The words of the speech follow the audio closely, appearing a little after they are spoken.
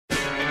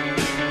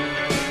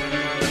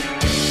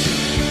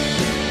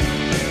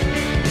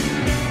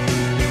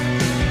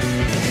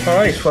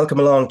Right, welcome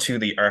along to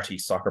the RTÉ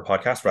Soccer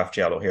Podcast. Raf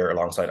Diallo here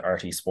alongside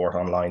RTÉ Sport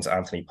Online's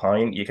Anthony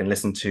Pyne. You can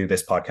listen to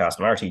this podcast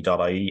on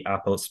RTÉ.ie,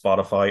 Apple,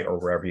 Spotify, or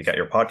wherever you get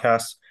your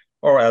podcasts,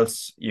 or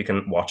else you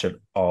can watch it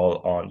all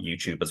on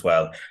YouTube as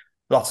well.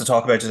 Lots to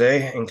talk about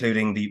today,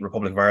 including the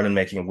Republic of Ireland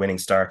making a winning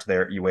start to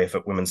their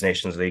UEFA Women's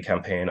Nations League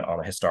campaign on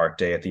a historic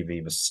day at the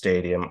Aviva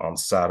Stadium on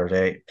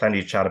Saturday.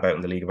 Plenty to chat about in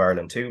the League of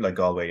Ireland too, like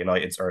Galway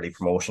United's early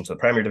promotion to the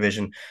Premier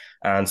Division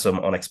and some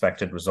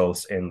unexpected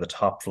results in the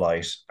top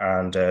flight.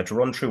 And to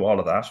run through all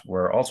of that,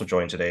 we're also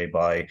joined today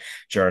by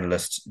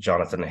journalist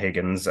Jonathan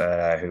Higgins,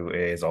 who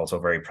is also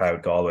a very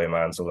proud Galway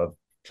man. So we'll have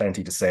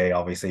plenty to say,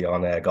 obviously,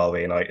 on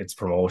Galway United's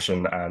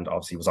promotion, and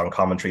obviously was on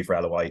commentary for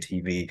LOI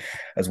TV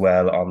as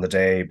well on the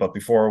day. But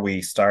before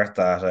we start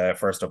that,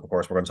 first up, of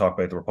course, we're going to talk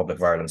about the Republic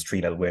of Ireland's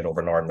 3-0 win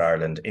over Northern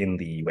Ireland in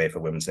the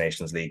UEFA Women's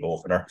Nations League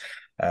opener,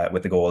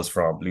 with the goals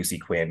from Lucy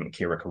Quinn,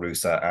 Kira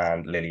Carusa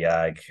and Lily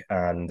Agg.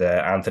 And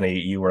Anthony,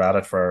 you were at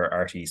it for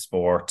RTÉ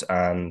Sport,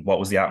 and what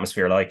was the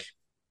atmosphere like?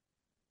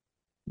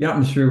 The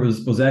atmosphere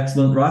was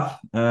excellent, Raf.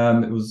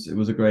 It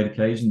was a great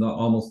occasion.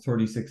 Almost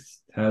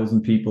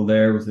 36,000 people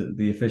there was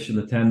the official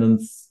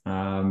attendance.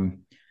 The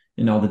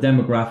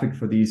demographic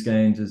for these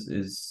games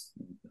is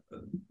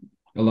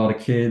a lot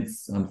of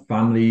kids and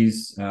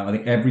families. I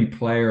think every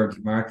player,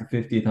 to mark the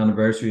 50th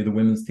anniversary of the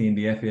women's team,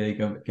 the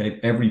FAA gave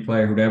every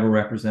player who'd ever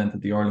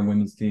represented the Ireland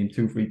women's team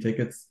 2 free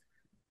tickets.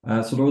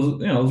 So there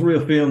was a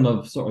real feeling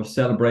of sort of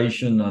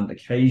celebration and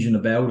occasion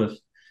about it.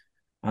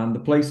 And the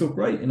place looked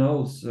great. It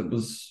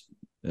was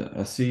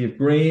a sea of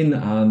green,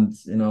 and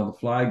the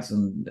flags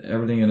and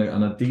everything,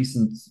 and a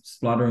decent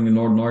splattering of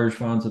Northern Irish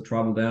fans had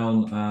travelled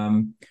down.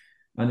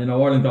 And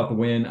Ireland got the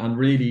win, and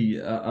really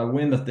a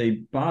win that they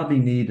badly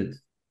needed.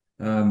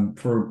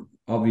 For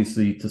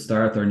obviously to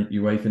start their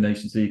UEFA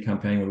Nations League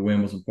campaign with a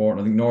win was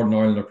important. I think Northern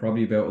Ireland are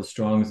probably about as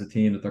strong as the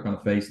team that they're going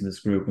to face in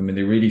this group. I mean,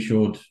 they really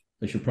should.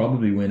 They should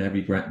probably win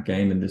every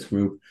game in this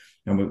group.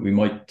 And we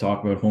might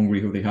talk about Hungary,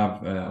 who they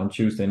have on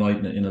Tuesday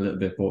night in a little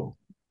bit, but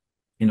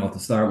to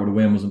start with a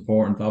win was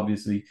important,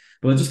 obviously.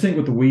 But I just think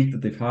with the week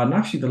that they've had, and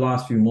actually the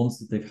last few months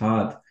that they've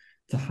had,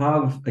 to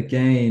have a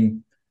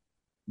game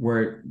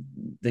where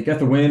they get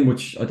the win,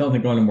 which I don't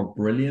think Ireland were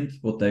brilliant,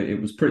 but it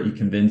was pretty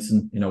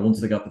convincing. Once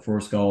they got the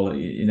first goal,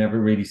 you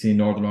never really see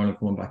Northern Ireland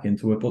coming back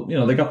into it. But,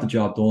 they got the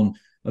job done.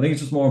 I think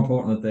it's just more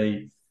important that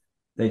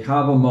they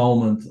have a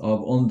moment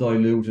of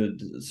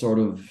undiluted sort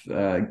of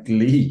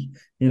glee.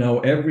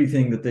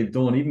 Everything that they've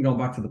done, even going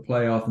back to the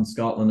playoff in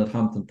Scotland at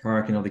Hampton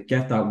Park, they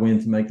get that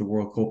win to make the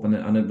World Cup,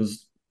 and it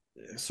was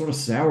sort of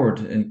soured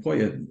in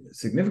quite a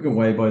significant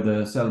way by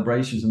the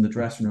celebrations in the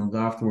dressing rooms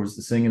afterwards,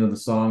 the singing of the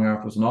song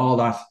afterwards, and all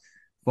that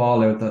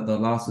fallout that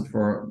lasted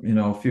for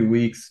a few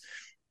weeks.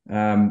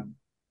 And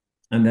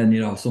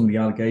then some of the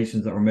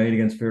allegations that were made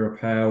against Vera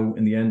Pauw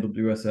in the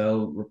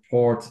NWSL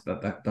report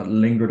that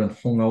lingered and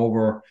hung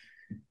over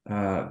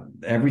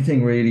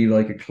everything really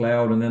like a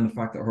cloud. And then the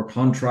fact that her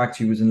contract,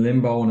 she was in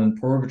limbo and in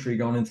purgatory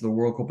going into the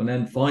World Cup, and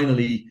then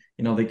finally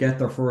they get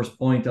their first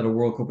point at a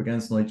World Cup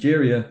against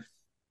Nigeria,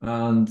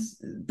 and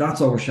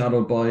that's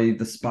overshadowed by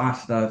the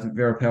spat that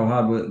Vera Pauw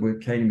had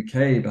with Katie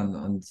McCabe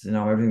and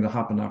everything that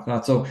happened after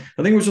that. So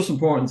I think it was just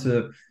important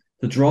to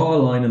draw a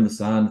line in the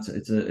sand.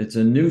 It's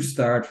a new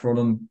start for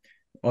them.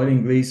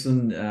 Eileen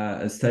Gleeson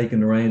has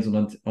taken the reins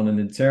on an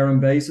interim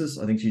basis.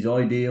 I think she's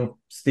ideal,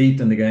 steeped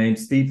in the game,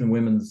 steeped in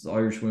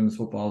Irish women's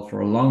football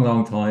for a long,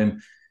 long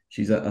time.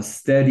 She's a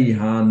steady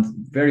hand,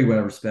 very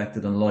well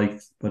respected and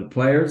liked by the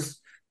players.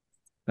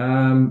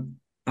 And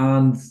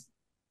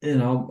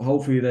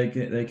hopefully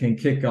they can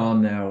kick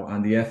on now,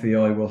 and the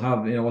FAI will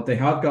have, what they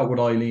have got with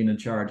Eileen in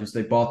charge is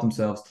they bought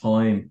themselves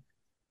time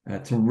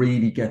to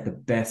really get the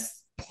best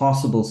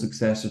possible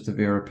successor to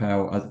Vera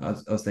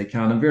Pauw as they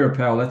can. And Vera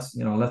Pauw,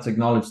 let's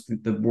acknowledge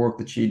the work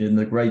that she did and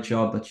the great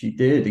job that she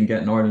did in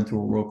getting Ireland to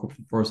a World Cup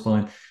for the first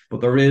time. But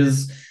there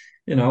is,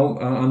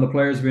 and the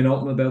players have been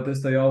open about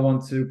this, they all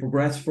want to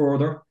progress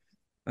further.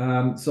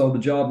 So the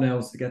job now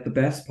is to get the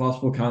best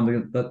possible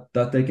candidate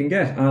that they can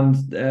get. And,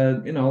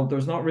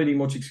 there's not really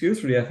much excuse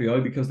for the FAI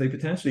because they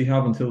potentially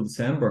have until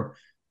December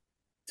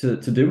to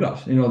do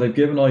that. They've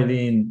given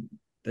Eileen,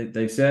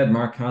 they've said,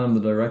 Mark Cannon,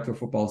 the director of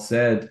football,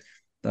 said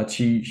that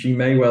she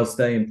may well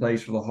stay in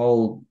place for the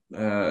whole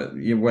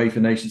UEFA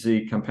Nations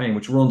League campaign,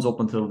 which runs up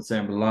until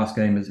December. The last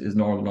game is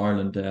Northern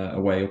Ireland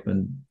away up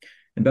in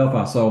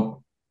Belfast.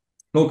 So,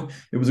 look,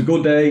 it was a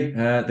good day.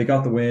 They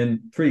got the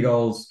win, 3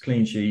 goals,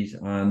 clean sheet,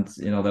 and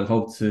they'll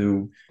hope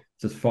to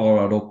just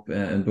follow that up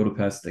in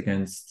Budapest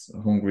against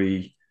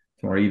Hungary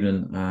tomorrow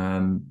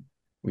evening,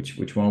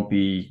 which won't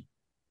be,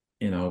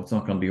 it's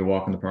not going to be a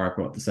walk in the park,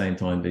 but at the same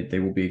time, they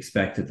will be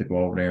expected to go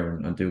over there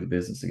and do the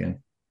business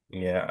again.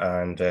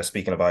 Yeah, and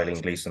speaking of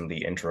Eileen Gleeson,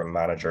 the interim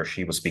manager,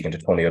 she was speaking to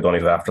Tony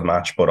O'Donoghue after the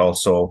match, but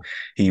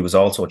he was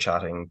also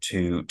chatting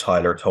to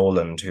Tyler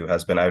Toland, who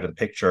has been out of the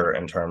picture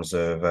in terms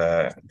of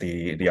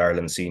the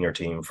Ireland senior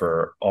team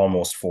for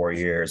almost 4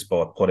 years,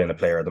 but put in a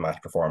player of the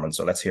match performance.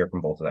 So let's hear from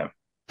both of them.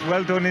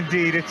 Well done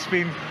indeed. It's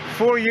been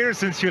 4 years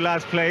since you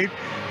last played.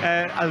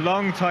 a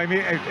long time,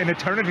 an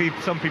eternity,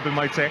 some people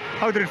might say.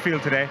 How did it feel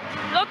today?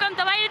 Look, I'm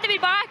delighted to be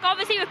back.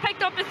 Obviously, we've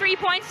picked up the 3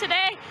 points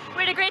today.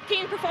 We had a great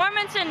team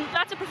performance, and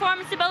that's a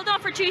performance to build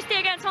on for Tuesday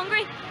against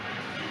Hungary.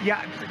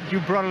 Yeah, you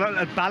brought a lot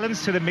of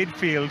balance to the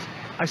midfield.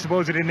 I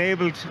suppose it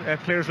enabled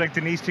players like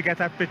Denise to get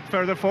that bit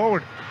further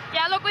forward.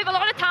 Yeah, look, we have a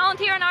lot of talent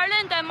here in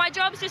Ireland, and my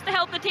job is just to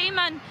help the team,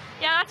 and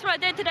yeah, that's what I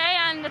did today,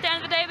 and at the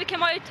end of the day we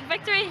came out with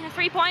victory,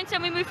 3 points,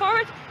 and we moved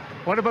forward.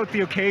 What about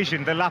the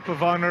occasion, the lap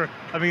of honour?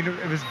 I mean,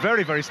 it was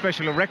very, very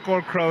special. A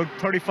record crowd,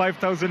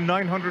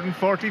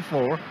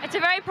 35,944. It's a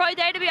very proud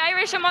day to be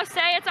Irish, I must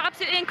say. It's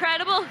absolutely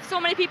incredible. So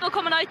many people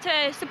coming out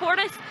to support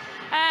us,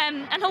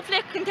 and hopefully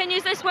it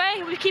continues this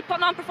way. We keep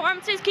putting on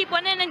performances, keep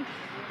winning, and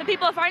the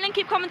people of Ireland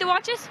keep coming to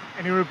watch us.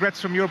 Any regrets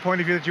from your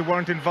point of view that you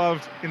weren't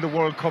involved in the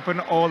World Cup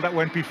and all that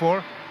went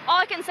before? All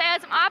I can say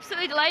is I'm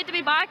absolutely delighted to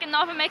be back, and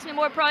nothing makes me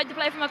more proud to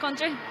play for my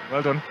country.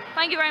 Well done.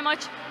 Thank you very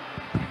much.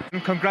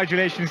 And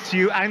congratulations to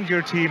you and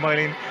your team,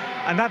 Eileen.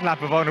 And that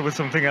lap of honour was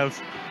something else.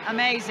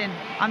 Amazing.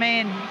 I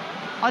mean,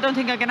 I don't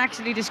think I can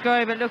actually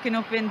describe it, looking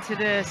up into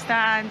the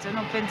stands and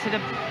up into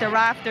the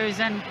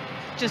rafters, and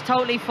just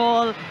totally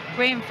full,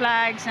 green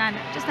flags, and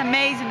just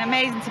amazing,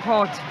 amazing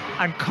support.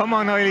 And come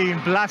on,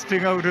 Eileen,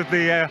 blasting out of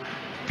the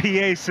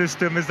PA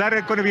system. Is that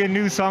going to be a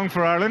new song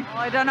for Ireland?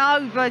 I don't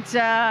know, but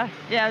yeah,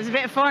 it was a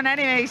bit of fun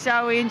anyway,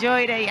 so we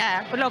enjoyed it,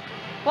 yeah. But look,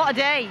 what a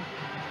day.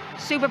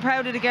 Super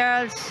proud of the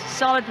girls,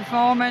 solid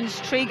performance,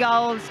 3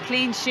 goals,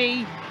 clean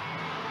sheet.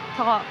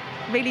 Thought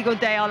really good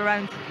day all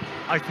around.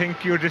 I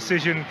think your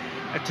decision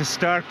to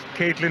start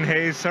Caitlin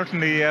Hayes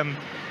certainly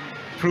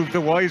proved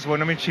the wise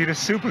one. I mean, she had a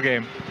super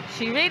game.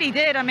 She really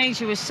did. I mean,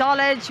 she was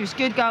solid, she was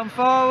good going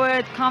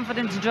forward,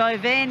 confident to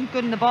drive in,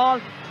 good in the ball,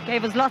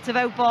 gave us lots of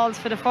out balls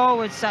for the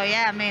forwards. So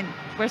yeah, I mean,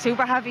 we're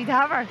super happy to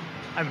have her.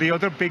 And the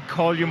other big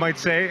call, you might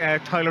say,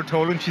 Tyler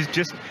Tolan, she's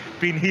just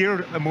been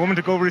here a moment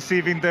ago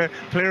receiving the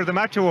Player of the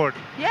Match award.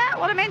 Yeah,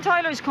 well, I mean,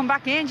 Tyler's come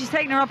back in. She's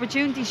taken her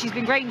opportunity. She's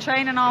been great in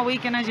training all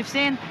weekend, as you've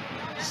seen.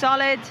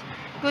 Solid,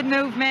 good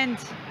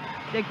movement,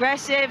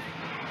 aggressive,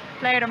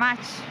 Player of the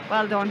Match.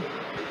 Well done.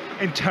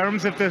 In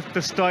terms of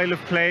the style of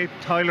play,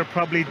 Tyler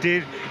probably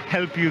did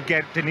help you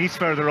get Denise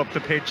further up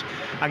the pitch,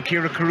 and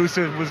Ciara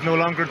Carusa was no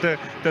longer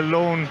the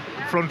lone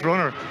front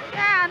runner.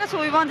 Yeah, and that's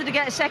what we wanted, to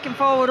get a second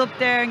forward up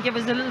there and give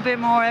us a little bit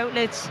more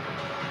outlets,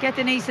 get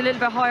Denise a little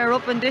bit higher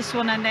up in this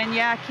one, and then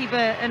yeah, keep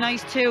a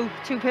nice two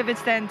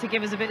pivots then to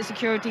give us a bit of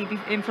security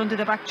in front of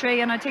the back three.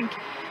 And I think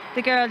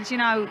the girls, you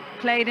know,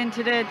 played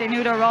into they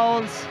knew their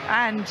roles,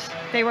 and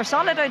they were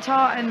solid, I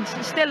thought, and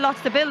still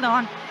lots to build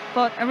on.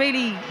 But a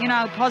really, you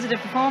know, positive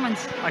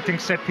performance. I think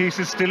set piece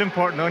is still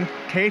important. And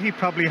Katie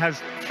probably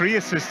has 3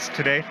 assists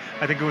today.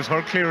 I think it was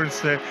her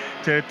clearance to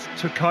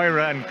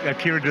Kyra, and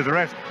Ciara did the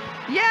rest.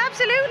 Yeah,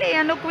 absolutely.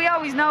 And look, we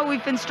always know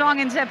we've been strong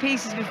in set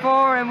pieces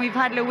before, and we've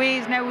had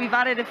Louise, now we've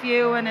added a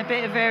few and a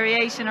bit of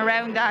variation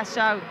around that.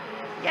 So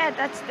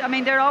yeah, I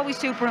mean, they're always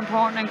super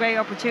important and great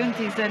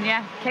opportunities. And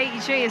yeah, Katie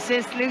 3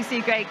 assists,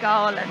 Lucy great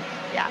goal, and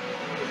yeah.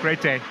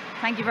 Great day.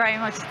 Thank you very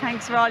much.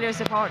 Thanks for all your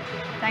support.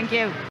 Thank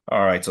you.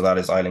 All right, so that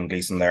is Eileen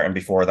Gleeson there. And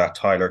before that,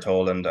 Tyler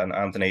Toland. And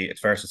Anthony, it's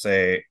fair to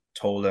say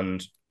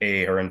Toland,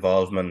 her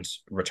involvement,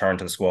 return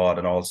to the squad,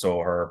 and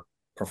also her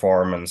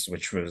performance,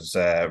 which was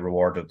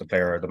rewarded the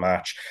Player of the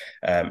Match.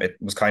 It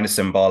was kind of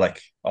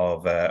symbolic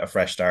of a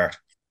fresh start.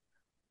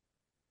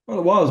 Well,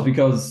 it was,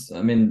 because,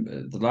 I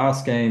mean, the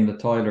last game that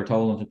Tyler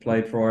Toland had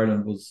played for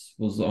Ireland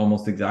was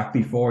almost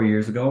exactly 4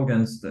 years ago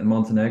against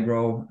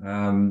Montenegro.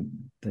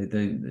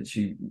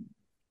 She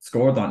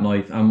scored that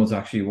night and was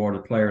actually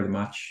awarded Player of the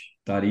Match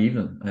that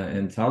evening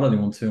in Tallinn. He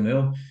won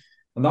 2-0.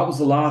 And that was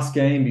the last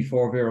game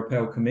before Vera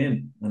Pauw came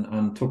in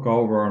and took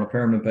over on a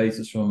permanent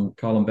basis from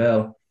Colin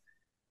Bell.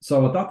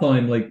 So at that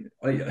time, like,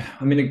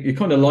 I mean, it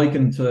kind of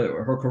likened to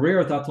her career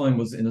at that time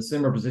was in a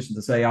similar position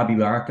to, say, Abby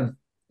Larkin.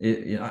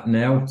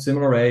 Now,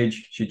 similar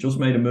age, she just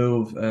made a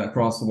move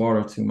across the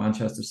water to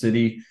Manchester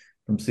City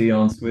from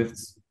Sion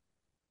Swifts.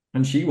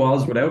 And she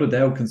was, without a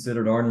doubt,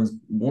 considered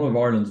one of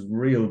Ireland's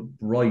real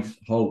bright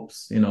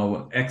hopes. You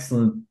know,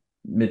 excellent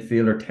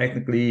midfielder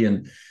technically,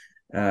 and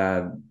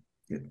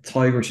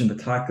tigerish in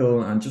the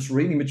tackle, and just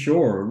really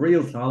mature,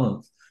 real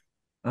talent.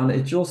 And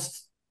it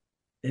just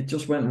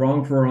went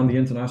wrong for her on the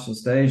international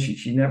stage.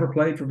 She never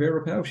played for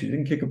Vera Pauw. She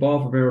didn't kick a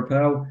ball for Vera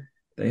Pauw.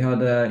 They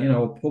had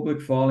a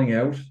public falling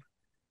out,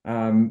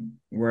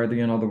 where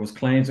there was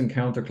claims and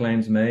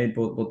counterclaims made,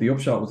 but the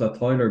upshot was that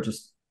Tyler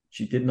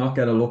she did not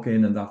get a look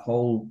in that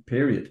whole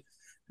period.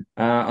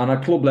 And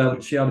at club level,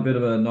 she had a bit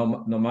of a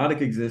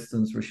nomadic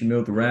existence where she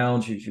moved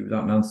around. She was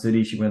at Man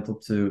City. She went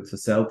up to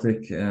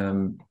Celtic. I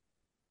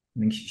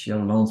think she had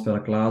a loan spell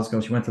at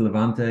Glasgow. She went to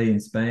Levante in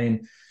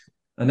Spain.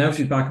 And now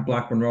she's back at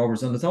Blackburn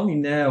Rovers. And it's only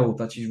now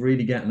that she's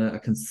really getting a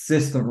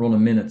consistent run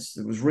of minutes.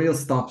 It was real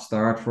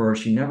stop-start for her.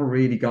 She never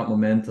really got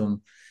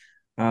momentum.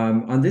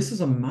 And this is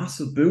a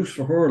massive boost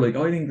for her. Like,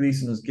 Eileen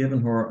Gleeson has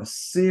given her a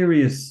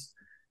serious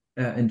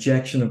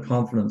injection of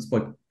confidence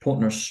by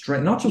putting her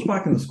straight, not just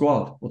back in the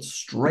squad, but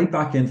straight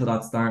back into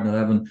that starting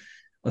 11.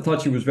 I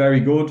thought she was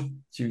very good.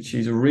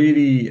 she's a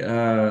really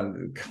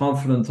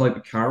confident type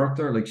of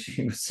character. Like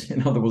she was,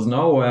 there was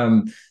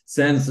no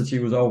sense that she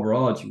was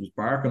overawed. She was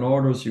barking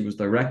orders. She was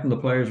directing the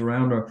players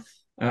around her,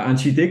 and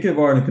she did give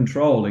Ireland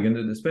control. Like, and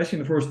especially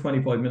in the first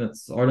 25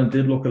 minutes, Ireland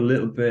did look a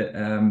little bit,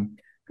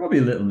 probably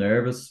a little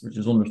nervous, which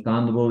is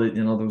understandable.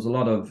 There was a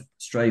lot of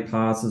stray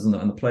passes, and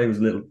the play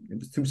was it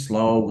was too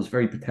slow. It was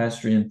very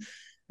pedestrian.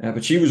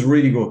 But she was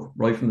really good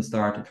right from the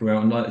start to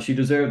throughout, and she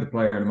deserved the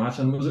player of the match.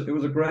 And it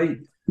was a great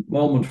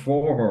moment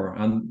for her.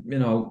 And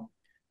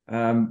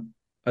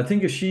I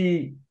think if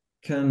she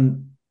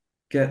can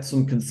get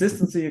some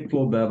consistency at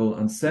club level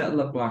and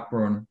settle at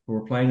Blackburn, who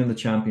are playing in the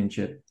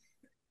championship,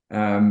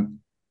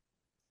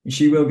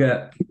 she will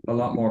get a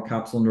lot more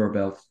caps under her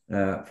belt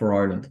for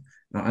Ireland,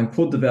 and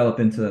could develop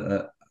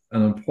into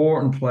an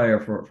important player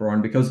for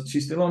Ireland, because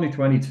she's still only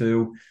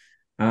 22,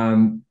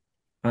 and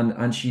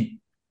she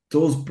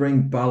does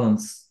bring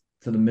balance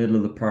to the middle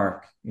of the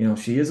park.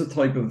 She is a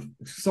type of,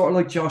 sort of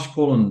like Josh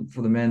Cullen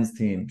for the men's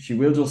team. She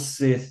will just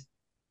sit,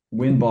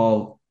 win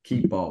ball,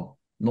 keep ball.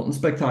 Nothing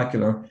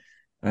spectacular,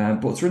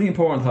 but it's really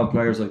important to have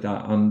players like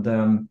that.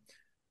 And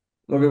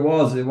look, it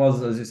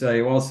was, as you say,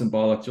 it was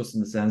symbolic, just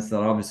in the sense that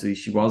obviously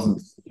she wasn't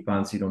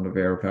fancied under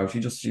Vera Pauw.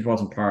 She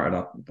wasn't part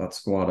of that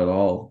squad at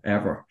all,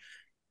 ever.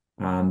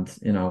 And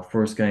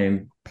first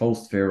game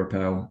post Vera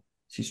Pauw,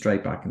 she's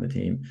straight back in the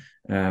team.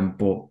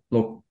 But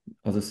look,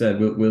 as I said,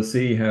 we'll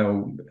see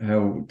how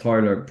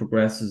Tyler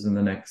progresses in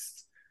the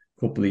next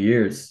couple of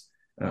years,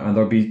 and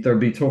there'll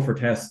be tougher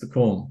tests to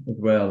come as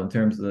well in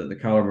terms of the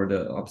caliber of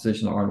the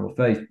opposition that Ireland will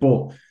face.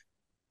 But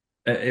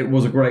it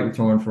was a great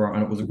return for her,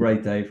 and it was a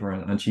great day for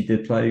her, and she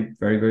did play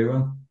very, very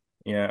well.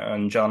 Yeah,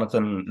 and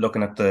Jonathan,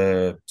 looking at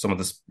some of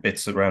the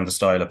bits around the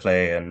style of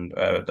play, and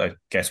I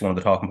guess one of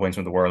the talking points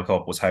from the World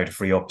Cup was how to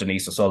free up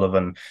Denise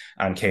O'Sullivan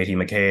and Katie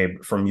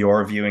McCabe. From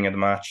your viewing of the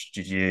match,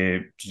 did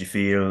you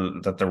feel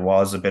that there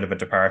was a bit of a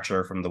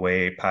departure from the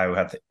way Pauw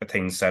had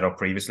things set up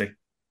previously?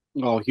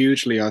 Oh,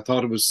 hugely. I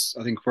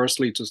think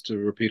firstly, just to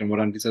repeat on what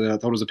Andy said, I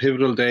thought it was a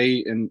pivotal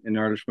day in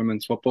Irish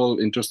women's football,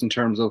 in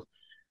terms of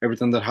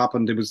everything that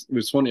happened. It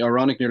was funny,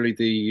 ironic, nearly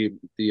the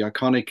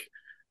iconic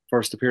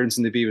first appearance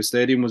in the Viva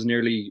Stadium was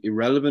nearly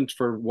irrelevant,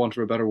 for want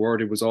of a better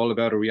word. It was all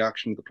about a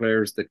reaction of the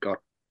players that got,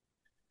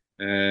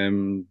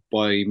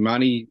 by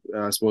many,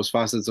 I suppose,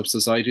 facets of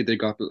society, they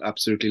got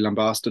absolutely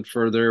lambasted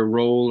for their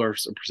role, or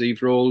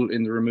perceived role,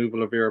 in the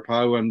removal of Vera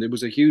Pauw. And it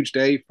was a huge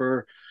day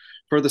for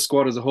the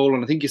squad as a whole.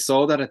 And I think you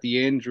saw that at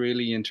the end,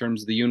 really, in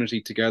terms of the unity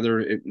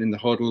together in the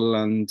huddle.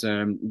 And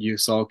you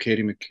saw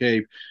Katie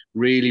McCabe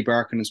really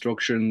barking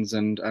instructions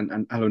and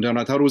Alan down.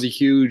 I thought it was a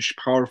huge,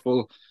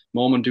 powerful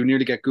moment. You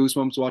nearly get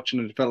goosebumps watching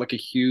it. It felt like a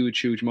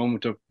huge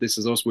moment of, this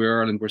is us, we're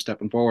Ireland, we're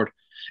stepping forward.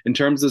 In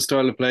terms of the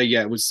style of play,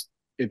 yeah, it was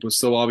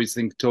so obvious.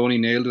 I think Tony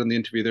nailed it in the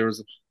interview. There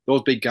was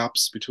those big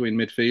gaps between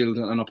midfield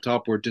and up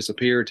top were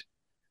disappeared.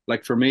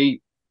 Like, for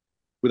me,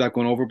 without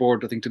going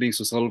overboard, I think Denise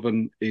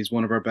O'Sullivan is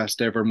one of our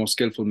best ever, most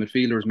skillful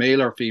midfielders,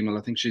 male or female.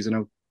 I think she's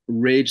an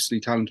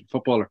outrageously talented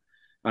footballer.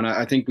 And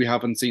I think we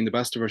haven't seen the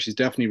best of her. She's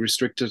definitely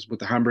restricted with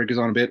the handbrakes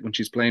on a bit when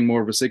she's playing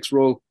more of a 6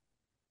 role,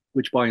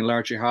 which by and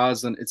large she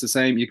has. And it's the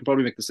same, you can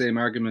probably make the same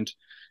argument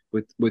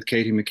with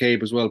Katie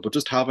McCabe as well. But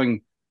just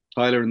having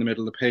Tyler in the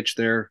middle of the pitch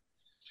there,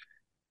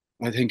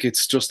 I think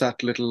it's just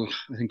that little,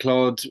 I think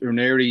Claude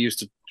Ranieri used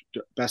to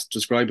best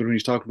describe it when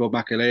he's talking about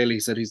Makelele. He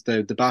said he's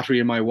the battery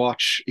in my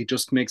watch. He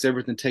just makes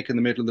everything tick in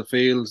the middle of the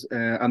field.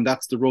 And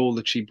that's the role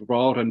that she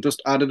brought, and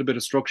just added a bit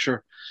of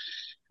structure,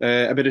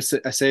 a bit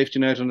of a safety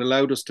net, and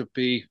allowed us to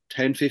be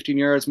 10, 15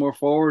 yards more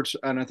forward.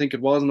 And I think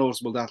it was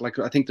noticeable that, like,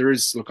 I think there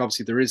is, look,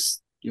 obviously there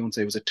is, you won't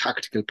say it was a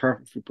tactical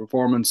perfect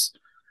performance.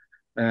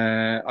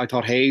 I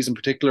thought Hayes in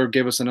particular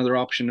gave us another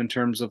option in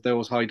terms of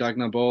those high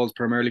diagonal balls,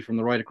 primarily from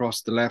the right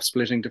across the left,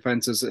 splitting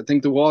defences. I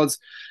think there was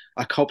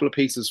a couple of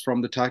pieces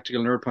from the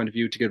tactical nerd point of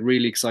view to get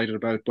really excited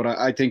about. But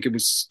I think I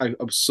was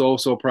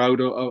so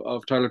proud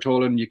of Tyler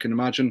Tolan. You can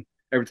imagine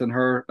everything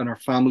her and her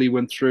family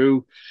went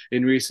through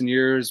in recent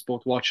years,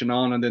 both watching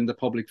on and then the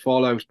public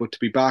fallout. But to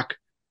be back,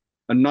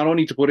 and not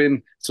only to put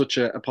in such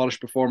a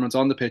polished performance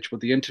on the pitch, but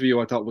the interview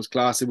I thought was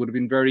class. It would have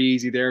been very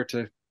easy there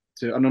to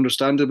and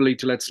understandably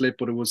to let slip,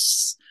 but it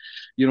was,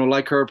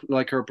 like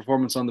her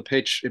performance on the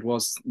pitch, it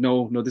was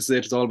no, this is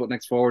it. It's all about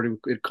next forward.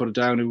 It cut it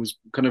down. It was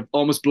kind of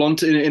almost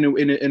blunt in a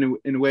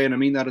way, and I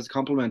mean that as a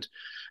compliment.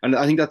 And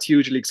I think that's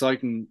hugely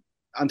exciting.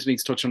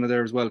 Anthony's touched on it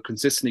there as well.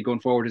 Consistency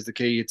going forward is the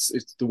key. It's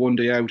the one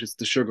day out. It's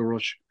the sugar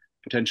rush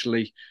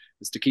potentially.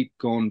 It's to keep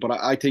going. But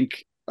I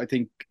think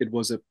it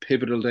was a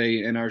pivotal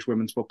day in Irish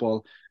women's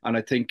football, and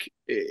I think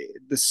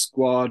the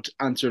squad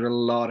answered a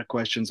lot of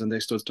questions and they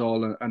stood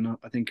tall, and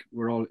I think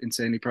we're all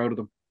insanely proud of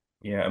them.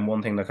 Yeah, and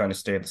one thing that kind of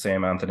stayed the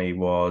same, Anthony,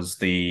 was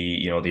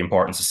the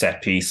importance of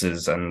set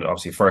pieces, and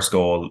obviously first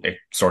goal, it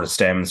sort of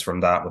stems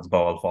from that, with the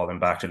ball falling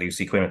back to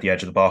Lucy Quinn at the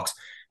edge of the box,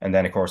 and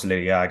then of course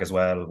Lily Ag as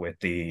well with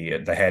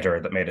the header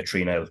that made it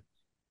 3-0.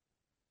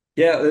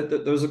 Yeah,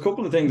 there's a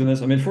couple of things in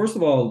this. I mean, first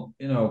of all,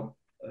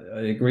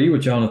 I agree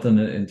with Jonathan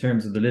in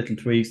terms of the little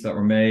tweaks that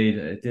were made.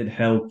 It did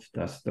help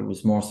that there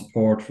was more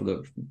support for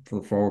the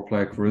forward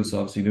player Caruso.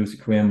 Obviously, Lucy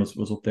Quinn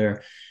was up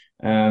there.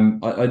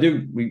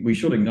 We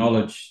should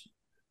acknowledge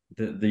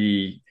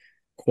the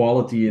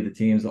quality of the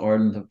teams that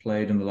Ireland have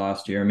played in the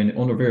last year. I mean,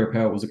 under Vera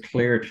Pauw, it was a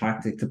clear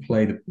tactic to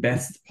play the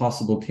best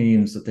possible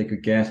teams that they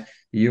could get.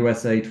 The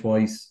USA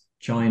twice,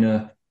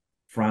 China,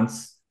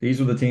 France. These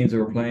were the teams that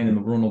were playing in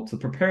the run-up to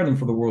prepare them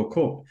for the World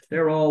Cup.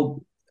 They're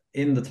all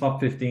in the top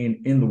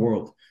 15 in the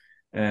world.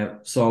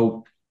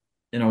 So,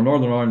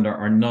 Northern Ireland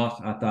are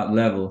not at that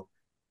level.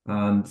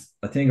 And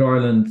I think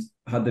Ireland,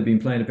 had they been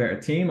playing a better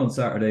team on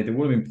Saturday, they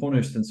would have been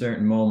punished in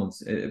certain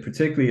moments,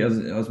 particularly as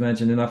I was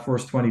mentioned in that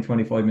first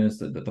 20-25 minutes,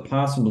 the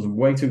passing was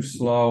way too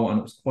slow and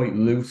it was quite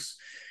loose.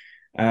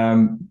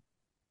 So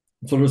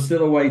there's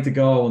still a way to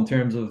go in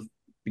terms of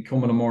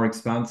becoming a more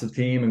expansive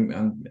team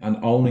and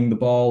owning the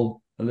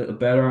ball a little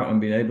better and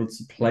being able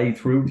to play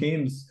through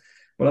teams.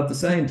 But at the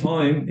same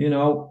time,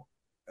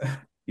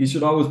 you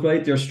should always play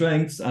to your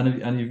strengths,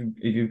 and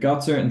if you've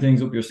got certain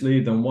things up your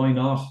sleeve, then why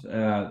not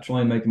try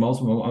and make the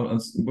most of them?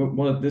 And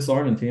one of this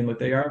Ireland team, like,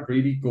 they are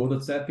really good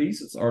at set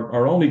pieces.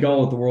 Our only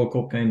goal at the World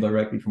Cup came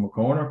directly from a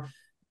corner.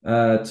 2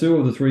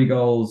 of the 3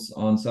 goals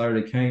on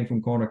Saturday came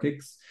from corner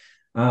kicks,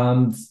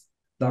 and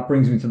that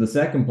brings me to the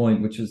second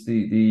point, which is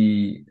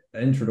the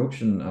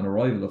introduction and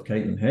arrival of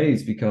Caitlin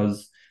Hayes,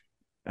 because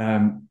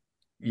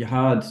you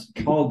had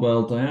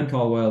Diane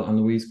Caldwell and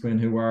Louise Quinn,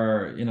 who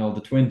are,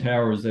 the twin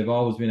towers. They've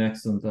always been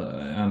excellent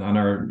and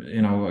are,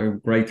 a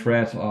great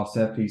threat off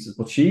set pieces.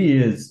 But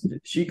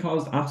she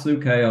caused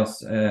absolute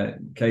chaos,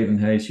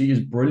 Caitlin Hayes. She is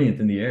brilliant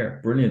in the air,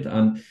 brilliant.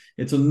 And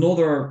it's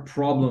another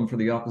problem for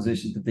the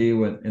opposition to deal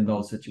with in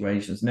those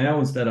situations. Now,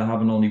 instead of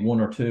having only 1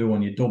 or 2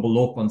 and you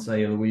double up on,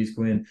 say, Louise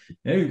Quinn,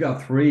 now you've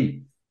got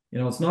 3.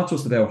 It's not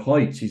just about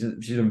height. She's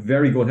a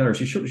very good header.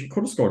 She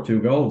could have scored 2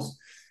 goals.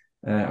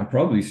 And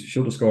probably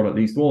should have scored at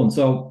least 1.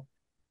 So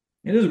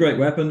it is a great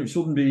weapon. It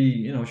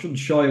shouldn't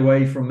shy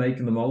away from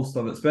making the most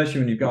of it,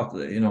 especially when you've got,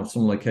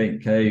 someone like Kate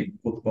McKay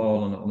put the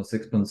ball on a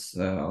sixpence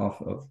off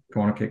of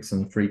corner kicks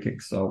and free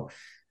kicks. So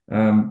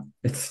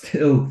it's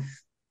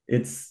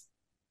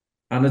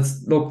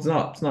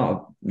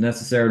not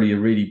necessarily a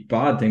really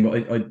bad thing,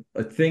 but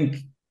I think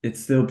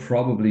it's still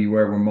probably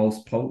where we're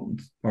most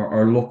potent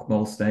or look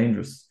most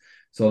dangerous.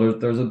 So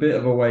there's a bit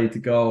of a way to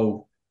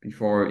go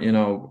before,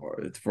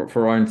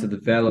 for Ireland to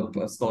develop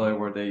a style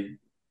where they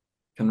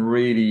can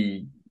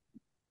really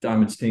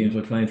damage teams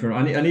by playing through.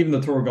 And even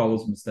the third goal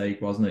was a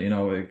mistake, wasn't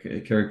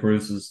it? Kerry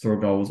Caruso's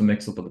third goal was a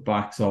mix-up at the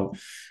back. So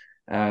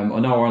I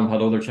know Ireland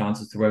had other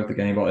chances throughout the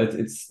game, but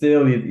it's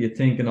still, you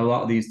think in a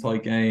lot of these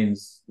tight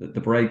games, that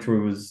the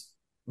breakthrough is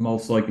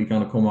most likely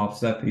going to come off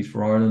set piece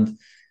for Ireland.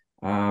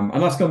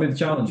 And that's going to be the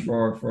challenge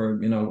for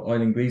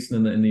Eileen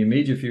Gleeson in the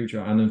immediate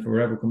future, and then for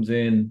whoever comes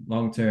in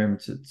long term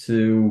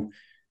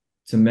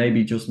to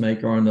maybe just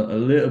make Ireland a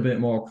little bit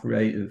more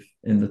creative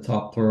in the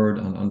top third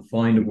and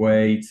find a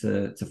way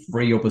to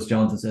free up, as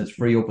Jonathan says,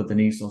 free up with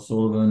Denise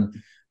O'Sullivan,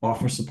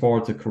 offer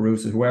support to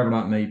Caruso, whoever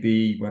that may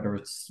be, whether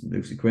it's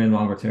Lucy Quinn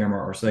longer term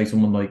or say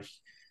someone like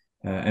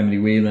Emily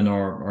Whelan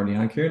or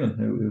Leanne Kiernan,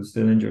 who's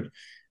still injured.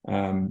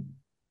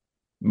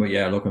 But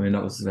yeah, look,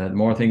 that was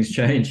more things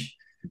change.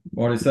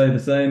 More they say the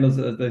same as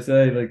they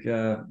say, like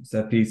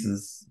set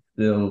pieces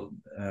still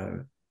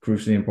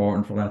crucially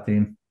important for that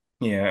team.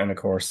 Yeah, and of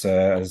course,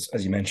 as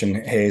you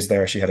mentioned, Hayes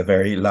there, she had a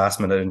very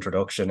last minute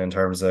introduction in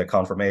terms of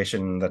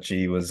confirmation that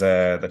she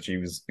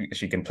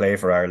can play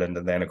for Ireland,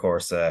 and then of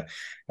course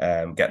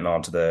getting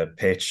onto the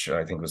pitch,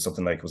 I think it was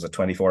something like, was it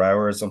 24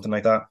 hours, something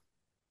like that?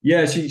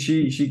 Yeah,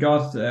 she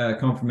got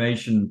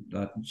confirmation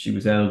that she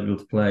was eligible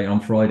to play on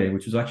Friday,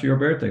 which was actually her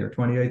birthday, her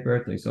 28th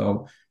birthday.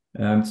 So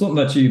something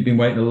that she'd been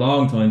waiting a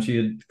long time. She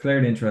had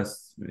declared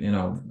interest,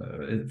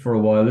 for a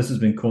while. This has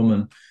been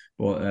coming.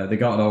 But they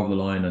got it over the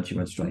line and she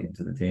went straight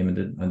into the team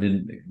and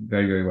did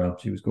very, very well.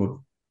 She was good.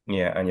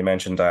 Yeah, and you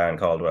mentioned Diane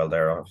Caldwell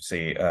there,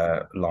 obviously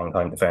a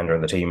long-time defender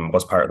in the team,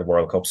 was part of the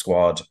World Cup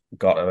squad,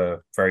 got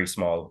a very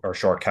small or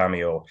short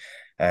cameo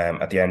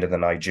at the end of the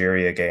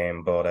Nigeria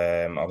game. But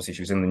obviously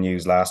she was in the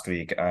news last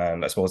week,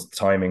 and I suppose the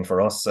timing for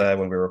us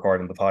when we were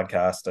recording the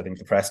podcast, I think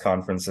the press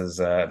conferences,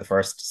 the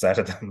first set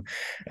of them,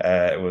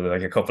 was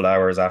like a couple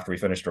hours after we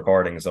finished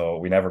recording, so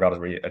we never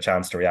got a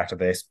chance to react to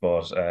this.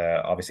 But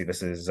obviously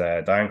this is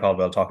Diane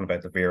Caldwell talking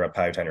about the Vera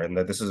Pauw tenure, and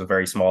this is a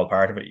very small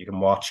part of it. You can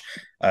watch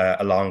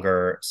a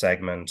longer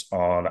segment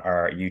on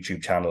our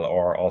YouTube channel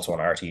or also on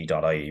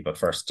RTÉ.ie. But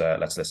first,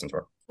 let's listen to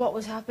her. What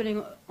was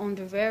happening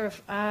under Vera?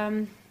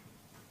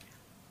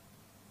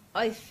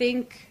 I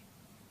think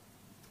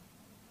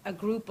a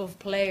group of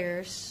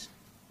players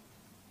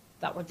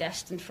that were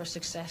destined for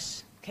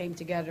success came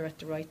together at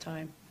the right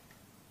time.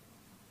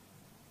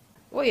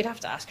 Well, you'd have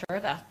to ask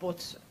her that,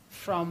 but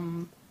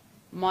from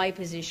my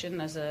position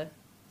as a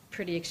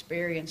pretty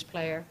experienced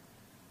player,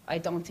 I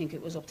don't think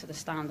it was up to the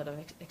standard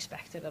I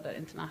expected at an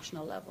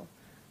international level.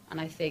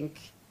 And I think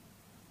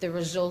the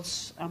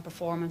results and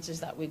performances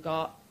that we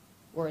got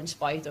were in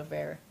spite of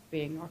Vera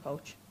being our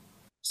coach.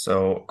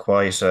 So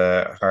quite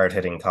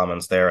hard-hitting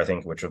comments there, I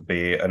think, which would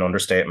be an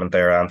understatement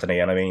there, Anthony.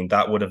 And I mean,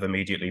 that would have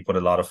immediately put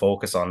a lot of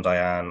focus on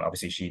Diane.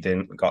 Obviously, she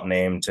didn't got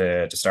named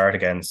to start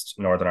against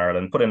Northern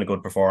Ireland, put in a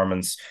good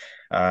performance.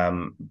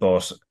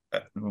 But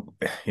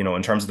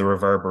in terms of the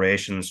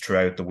reverberations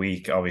throughout the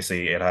week,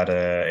 obviously it had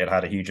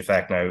a huge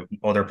effect. Now,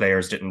 other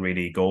players didn't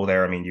really go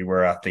there. I mean, you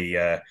were at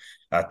the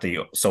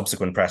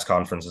subsequent press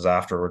conferences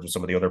afterwards with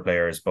some of the other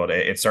players, but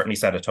it certainly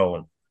set a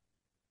tone.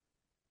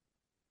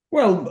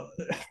 Well,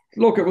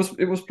 look, it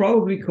was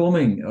probably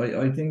coming.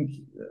 I think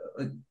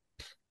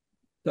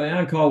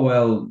Diane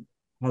Caldwell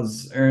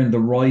has earned the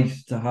right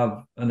to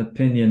have an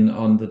opinion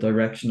on the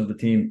direction of the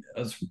team.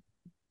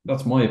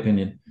 That's my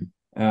opinion.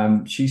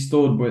 She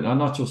stood with, and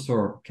not just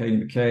her,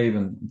 Katie McCabe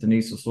and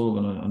Denise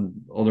O'Sullivan and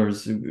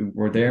others who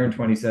were there in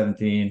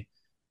 2017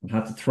 and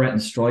had to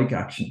threaten strike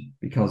action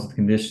because the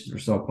conditions were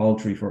so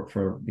paltry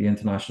for the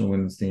international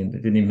women's team. They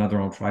didn't even have their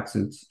own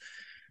tracksuits.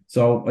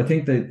 So I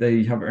think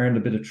they have earned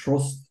a bit of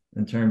trust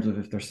in terms of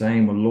if they're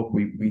saying, well, look,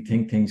 we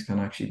think things can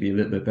actually be a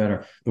little bit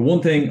better. The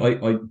one thing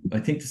I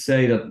think to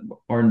say that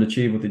Ireland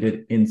achieved what they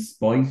did in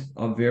spite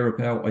of Vera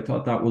Pauw, I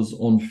thought that was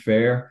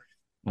unfair.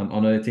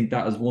 And I think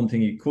that is one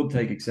thing you could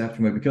take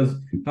exception with, because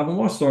having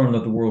watched Ireland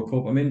at the World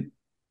Cup, I mean,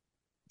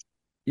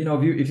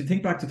 if you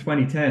think back to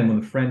 2010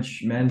 when the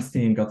French men's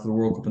team got to the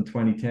World Cup in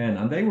 2010,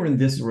 and they were in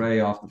disarray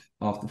off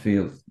the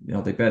field.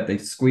 They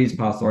squeezed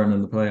past Ireland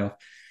in the playoff.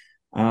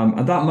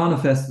 And that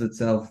manifested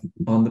itself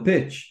on the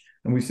pitch.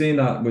 And we've seen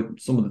that with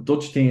some of the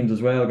Dutch teams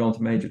as well going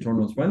to major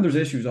tournaments. When there's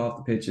issues off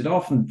the pitch, it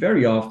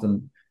very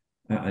often,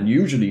 and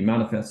usually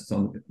manifests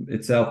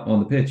itself on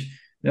the pitch.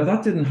 Now,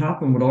 that didn't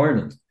happen with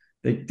Ireland.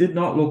 They did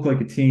not look like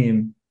a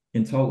team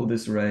in total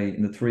disarray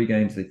in the 3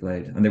 games they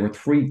played. And they were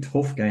 3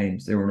 tough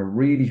games. They were in a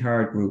really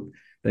hard group.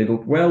 They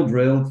looked well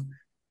drilled,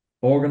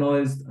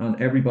 organised,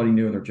 and everybody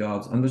knew their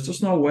jobs. And there's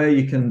just no way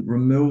you can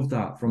remove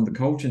that from the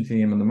coaching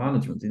team and the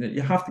management.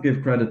 You have to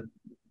give credit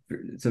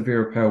to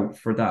Vera Pauw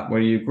for that,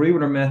 whether you agree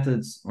with her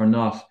methods or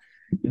not.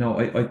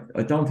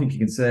 I don't think you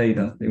can say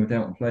that they went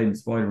out and played in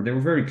spite of her. They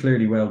were very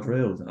clearly well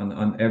drilled,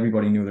 and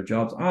everybody knew their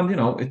jobs. And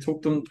it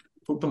took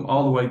them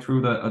all the way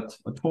through a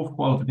tough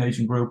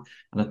qualification group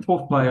and a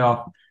tough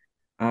playoff.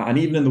 And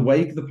even in the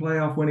wake of the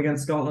playoff win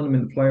against Scotland, I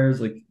mean, the players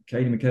like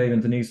Katie McCabe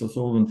and Denise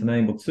O'Sullivan, to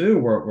name but two,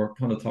 were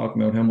kind of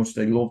talking about how much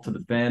they love to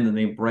defend and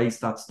they embrace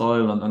that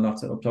style and that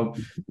setup. So,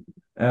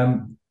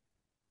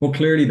 well,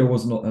 clearly there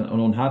was an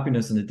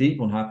unhappiness and a deep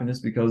unhappiness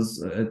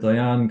because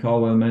Diane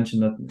Caldwell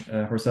mentioned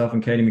that herself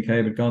and Katie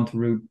McCabe had gone to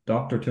Ruth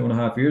Doctor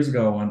 2.5 years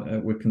ago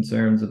and with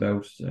concerns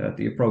about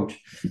the approach.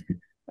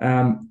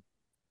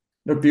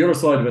 Look, the other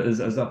side of it is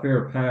that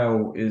Vera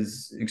Pauw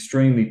is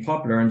extremely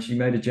popular and she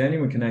made a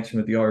genuine connection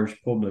with the Irish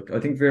public.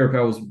 I think Vera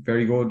Pauw was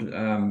very good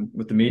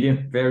with the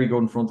media, very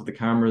good in front of the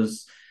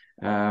cameras.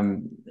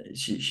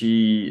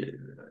 She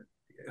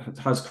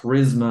has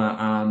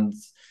charisma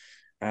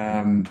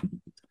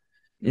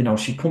and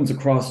she comes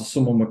across as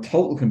someone with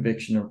total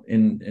conviction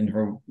in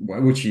her,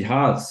 which she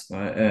has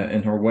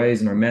in her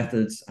ways and her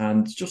methods,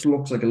 and just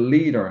looks like a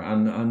leader.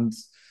 And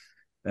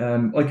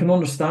I can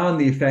understand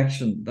the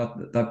affection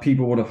that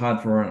people would have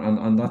had for her,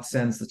 and that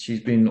sense that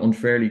she's been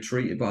unfairly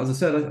treated. But as I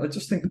said, I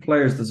just think the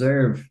players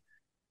deserve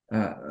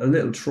a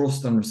little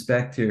trust and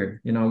respect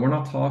here. We're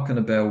not talking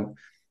about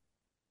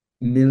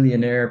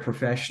millionaire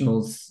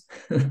professionals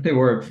who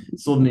were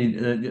suddenly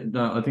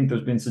I think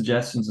there's been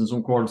suggestions in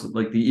some quarters that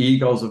like the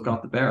egos have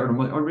got the better of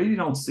them. I really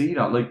don't see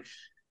that. Like,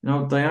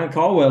 Diane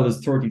Caldwell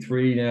is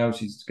 33 now.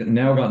 She's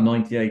now got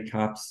 98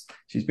 caps.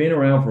 She's been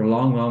around for a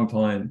long, long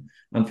time.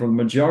 And for the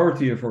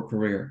majority of her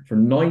career, for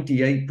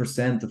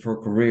 98% of her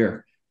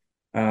career,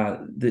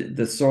 there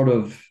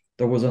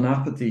was an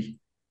apathy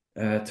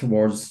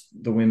towards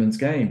the women's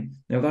game.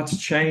 Now that's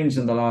changed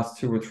in the last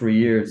 2 or 3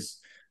 years.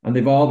 And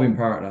they've all been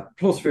part of that,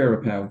 plus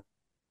Vera Pauw.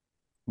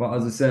 But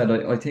as I said,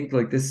 I think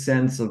like this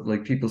sense of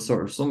like people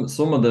sort of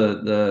some of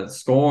the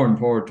scorn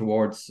poured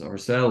towards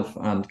herself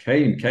and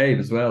Katie McCabe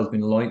as well has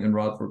been a lightning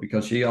rod for her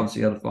because she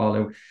obviously had a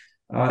fallout.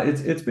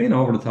 It's been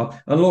over the top.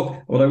 And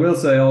look, what I will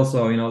say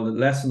also, the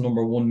lesson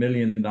number 1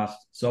 million that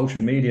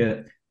social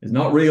media is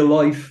not real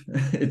life.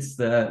 It's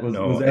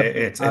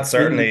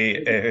certainly,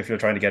 if you're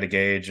trying to get a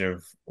gauge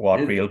of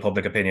what real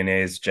public opinion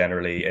is,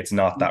 generally, it's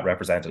not that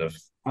representative.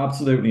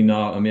 Absolutely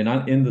not. I mean,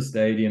 in the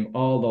stadium,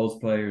 all those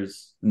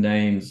players'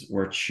 names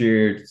were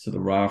cheered to the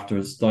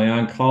rafters.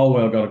 Diane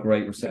Caldwell got a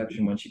great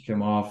reception when she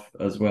came off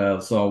as well.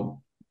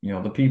 So,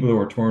 the people who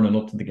were turning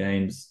up to the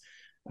games,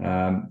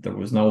 there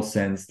was no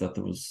sense that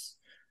there was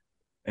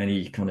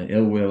any kind of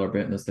ill will or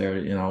bitterness there.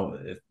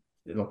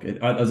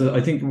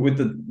 I think with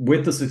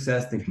the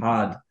success they've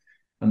had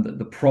and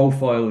the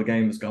profile of the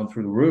game has gone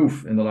through the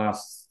roof in the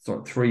last sort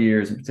of 3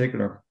 years in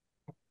particular,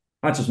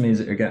 that just means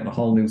that you're getting a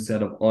whole new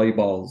set of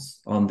eyeballs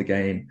on the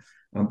game.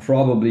 And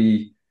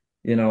probably,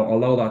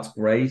 although that's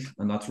great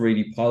and that's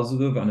really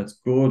positive and it's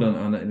good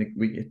and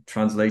it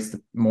translates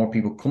to more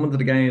people coming to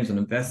the games and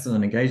investing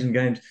and engaging in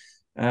games,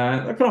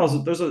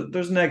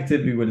 there's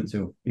negativity with it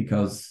too,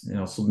 because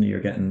suddenly you're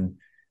getting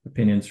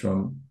opinions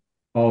from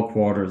all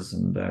quarters,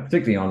 and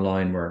particularly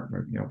online,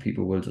 where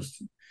people will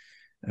just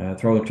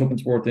throw the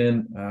tuppence worth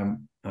in,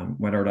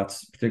 whether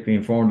that's particularly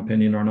informed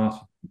opinion or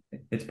not,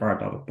 it's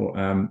part of it.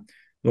 But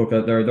look,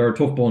 they're a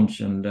tough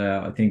bunch, and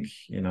I think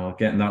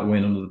getting that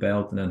win under the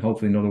belt, and then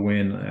hopefully another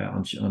win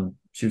on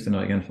Tuesday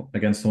night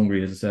against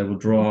Hungary, as I said, will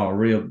draw a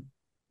real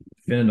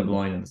definitive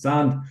line in the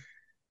sand,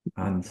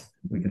 and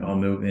we can all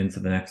move into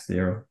the next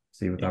era,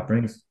 see what that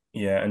brings.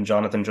 Yeah, and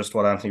Jonathan, just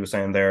what Anthony was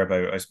saying there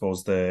about, I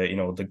suppose,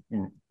 the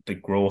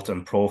growth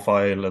and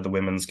profile of the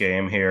women's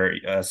game here,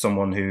 as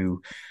someone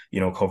who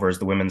covers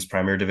the women's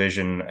Premier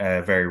Division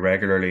very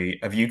regularly,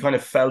 have you kind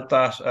of felt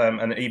that,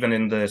 and even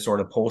in the sort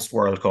of post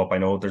World Cup, I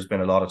know there's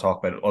been a lot of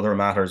talk about other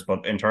matters,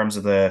 but in terms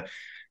of the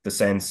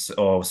sense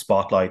of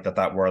spotlight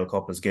that World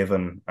Cup has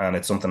given, and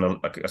it's something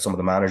that some of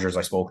the managers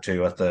I spoke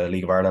to at the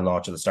League of Ireland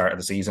launch at the start of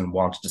the season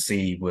wanted to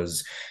see,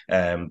 was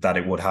that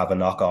it would have a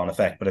knock-on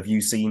effect. But have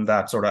you seen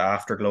that sort of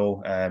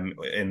afterglow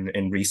in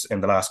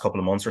the last couple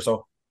of months or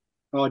so?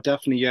 Oh,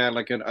 definitely, yeah.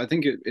 Like I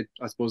think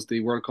I suppose the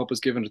World Cup has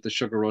given it the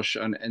sugar rush,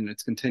 and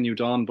it's continued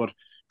on. But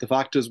the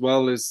fact as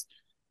well is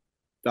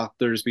that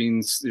there's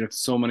been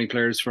so many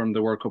players from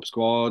the World Cup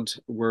squad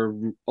were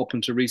up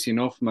until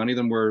recently enough. Many of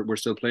them were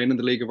still playing in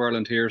the League of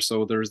Ireland here,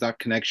 so there's that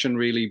connection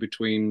really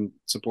between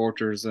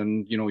supporters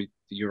and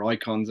your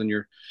icons and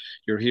your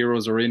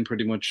heroes are in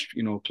pretty much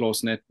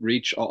close knit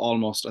reach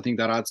almost. I think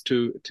that adds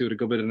to it a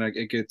good bit, and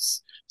it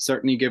gets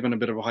certainly given a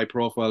bit of a high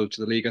profile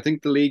to the league. I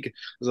think the league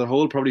as a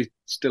whole probably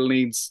still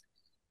needs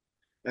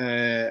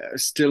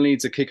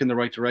a kick in the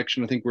right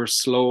direction. I think we're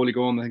slowly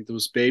going. I think there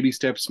was baby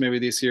steps maybe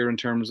this year in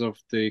terms of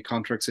the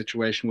contract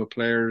situation with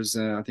players.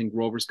 I think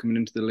Rovers coming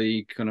into the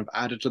league kind of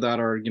added to that,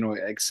 or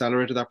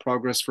accelerated that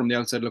progress from the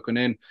outside looking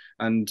in.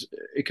 And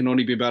it can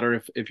only be better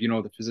if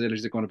the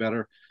facilities are going to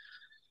better.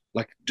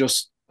 Like,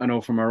 just I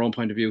know from our own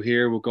point of view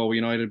here, with Galway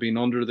United being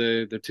under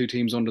the two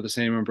teams under the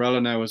same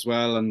umbrella now as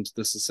well, and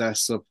the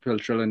success of Phil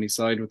Trelawney's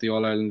side with the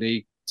All Ireland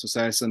League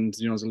success, and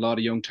there's a lot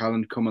of young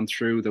talent coming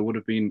through that would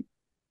have been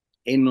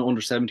in under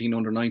 17,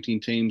 under 19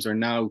 teams are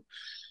now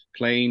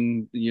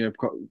playing,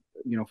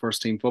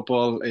 first team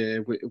football,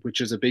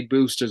 which is a big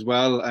boost as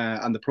well.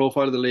 And the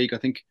profile of the league,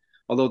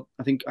 although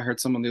I think I heard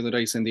someone the other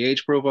day saying the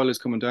age profile is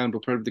coming down,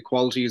 but probably the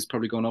quality is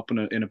probably going up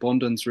in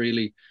abundance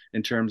really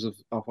in terms of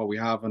what we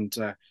have. And,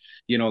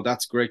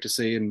 that's great to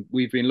see. And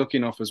we've been lucky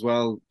enough as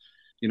well.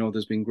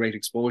 There's been great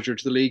exposure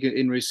to the league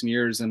in recent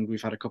years, and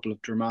we've had a couple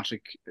of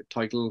dramatic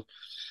title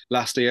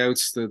last day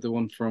outs. The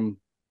one from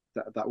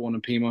that one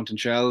in Piedmont and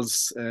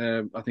Shells,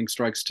 I think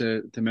strikes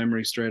to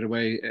memory straight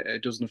away.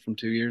 It doesn't from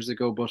 2 years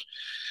ago, but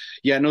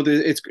yeah, no,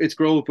 it's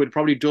growth, but it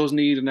probably does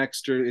need an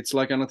extra. It's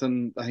like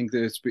anything. I think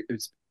that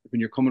it's when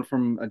you're coming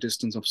from a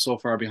distance of so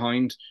far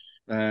behind,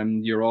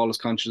 you're always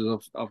conscious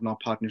of not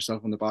patting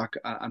yourself on the back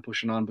and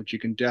pushing on, but you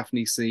can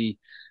definitely see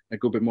a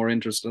good bit more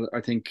interest.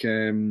 I think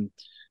the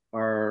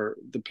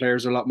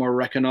players are a lot more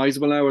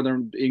recognizable now,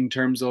 in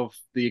terms of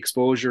the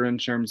exposure, in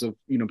terms of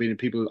being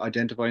people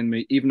identifying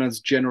me, even as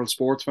general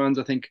sports fans.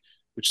 I think,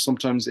 which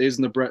sometimes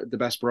isn't the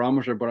best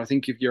barometer, but I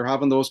think if you're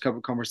having those kind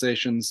of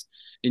conversations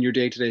in your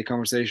day-to-day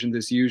conversation,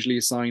 this usually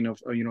a sign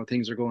of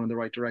things are going in the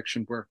right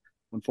direction. Where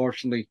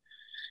unfortunately,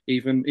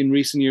 even in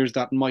recent years,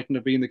 that mightn't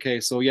have been the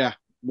case. So yeah,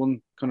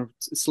 one kind of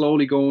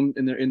slowly going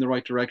in the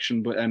right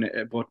direction, but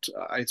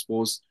I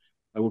suppose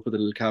I will put a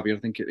little caveat. I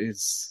think it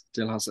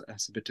still has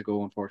a bit to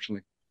go,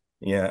 unfortunately.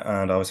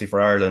 Yeah, and obviously for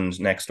Ireland,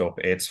 next up,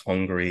 it's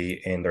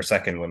Hungary in their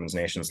second Women's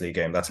Nations League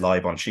game. That's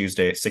live on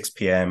Tuesday at 6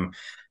 p.m.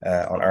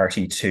 On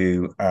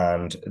RT2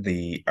 and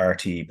the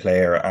RT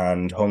player.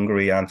 And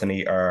Hungary,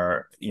 Anthony,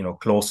 are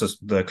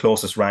the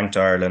closest ranked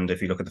Ireland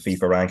if you look at the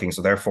FIFA ranking.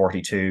 So they're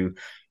 42.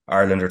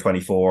 Ireland are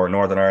 24.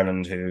 Northern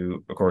Ireland,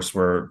 who of course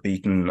were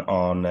beaten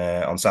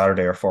on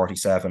Saturday, are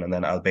 47, and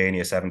then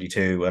Albania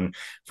 72. And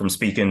from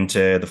speaking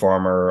to the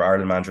former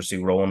Ireland manager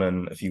Sue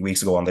Ronan a few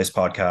weeks ago on this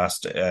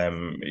podcast,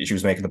 she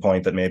was making the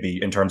point that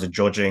maybe in terms of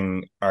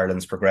judging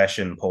Ireland's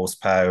progression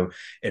post POW,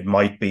 it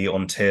might be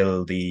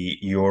until the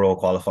Euro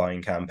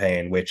qualifying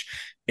campaign, which,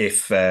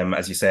 if,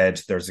 as you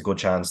said, there's a good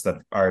chance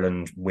that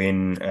Ireland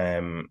win,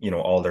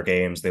 all their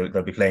games,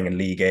 they'll be playing in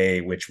League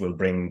A, which will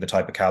bring the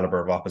type of caliber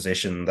of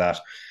opposition that,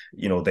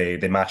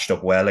 they matched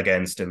up well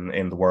against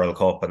in the World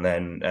Cup, and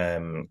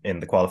then in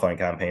the qualifying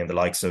campaign, the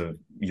likes of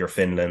your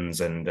Finlands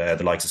and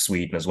the likes of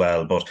Sweden as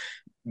well. But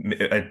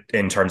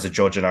in terms of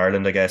judging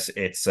Ireland, I guess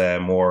it's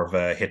more of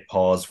a hit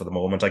pause for the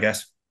moment, I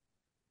guess.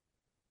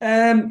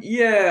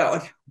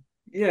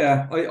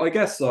 Yeah, I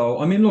guess so.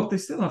 I mean, look, they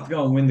still have to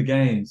go and win the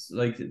games.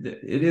 Like,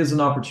 it is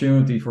an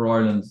opportunity for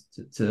Ireland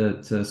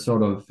to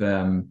sort of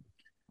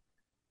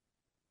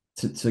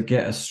to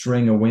get a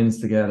string of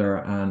wins together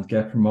and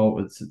get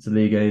promoted to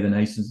League A, the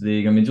Nations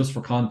League. I mean, just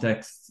for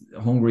context,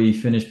 Hungary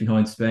finished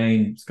behind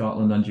Spain,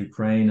 Scotland, and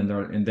Ukraine, and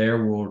they're in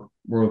their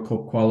World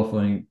Cup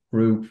qualifying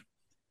group.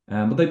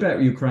 But they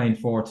bet Ukraine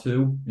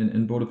 4-2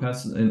 in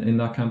Budapest in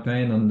that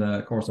campaign, and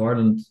of course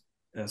Ireland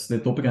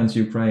slipped up against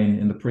Ukraine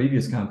in the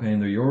previous campaign,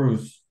 the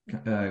Euros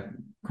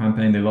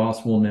campaign. They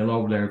lost 1-0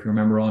 over there, if you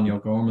remember, Anya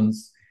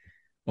Gorman's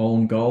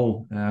own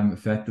goal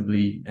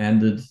effectively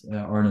ended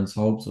Ireland's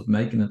hopes of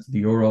making it to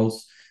the Euros.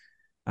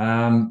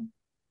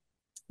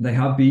 They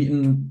have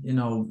beaten,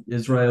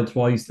 Israel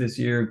twice this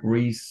year,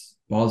 Greece,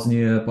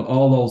 Bosnia, but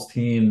all those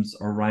teams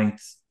are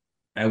ranked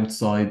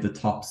outside the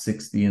top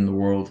 60 in the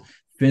world.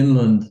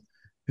 Finland,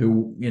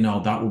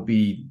 Finland would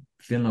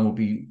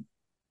be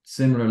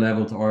similar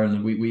level to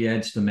Ireland. We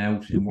edged them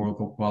out in World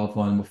Cup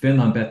qualifying, but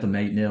Finland bet them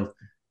 8-0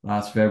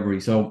 last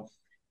February. So,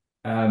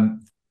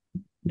 Ireland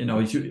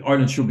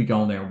should be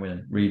going there and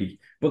winning, really.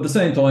 But at the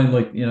same time,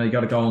 you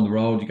got to go on the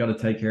road, you got to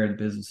take care of the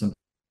business,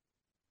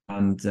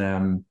 and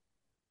the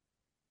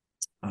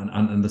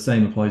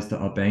same applies to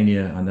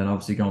Albania, and then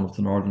obviously going up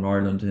to Northern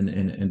Ireland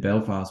in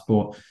Belfast.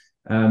 But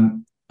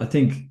I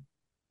think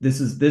this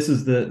is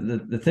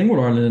the thing with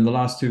Ireland in the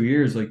last 2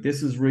 years.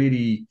 This is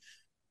really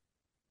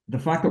the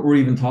fact that we're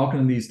even talking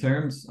in these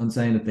terms and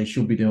saying that they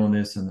should be doing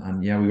this, and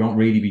we won't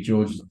really be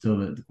judged until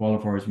the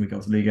qualifiers when we go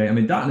to League A. I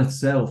mean, that in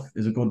itself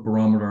is a good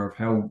barometer of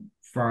how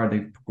far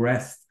they've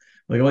progressed.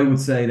 I would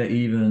say that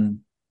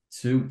even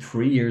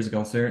 2-3 years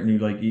ago, certainly,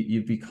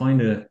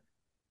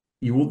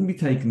 you wouldn't be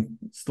taking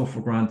stuff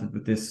for granted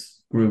with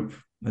this group.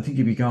 I think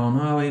you'd be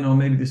going,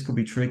 maybe this could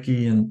be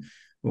tricky,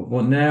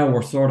 but now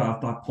we're sort of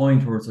at that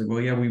point where it's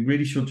we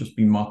really should just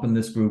be mopping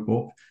this group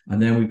up,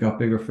 and then we've got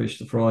bigger fish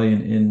to fry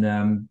in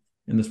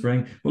the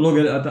spring. But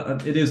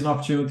look, it is an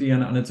opportunity,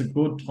 and it's a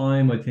good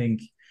time. I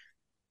think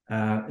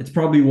it's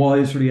probably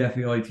wise for the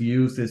FAI to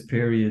use this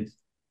period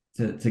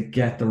to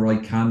get the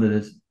right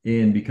candidate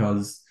in,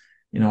 because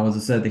as I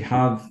said, they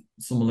have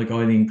someone like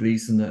Eileen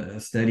Gleeson, a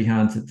steady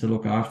hand to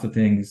look after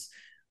things,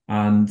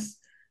 and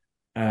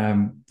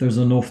there's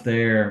enough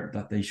there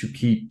that they should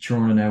keep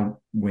churning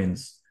out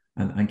wins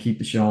and keep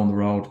the show on the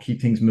road,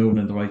 keep things moving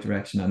in the right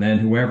direction, and then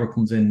whoever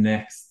comes in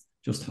next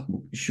just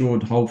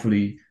should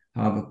hopefully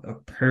have a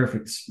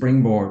perfect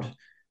springboard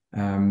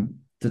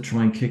to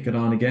try and kick it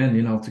on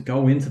again, to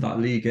go into that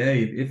League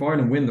A. If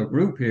Ireland win their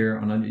group here,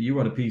 and you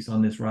had a piece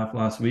on this, Raf,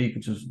 last week,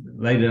 which was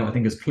laid out, I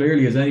think, as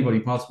clearly as anybody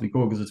possibly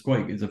could, because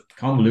it's a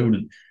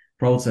convoluted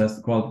process,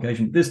 the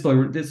qualification. This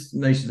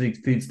Nations League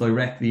feeds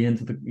directly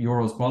into the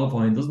Euros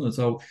qualifying, doesn't it?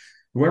 So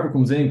whoever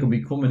comes in can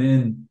be coming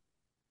in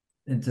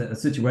into a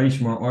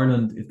situation where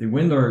Ireland, if they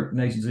win their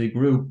Nations League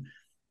group,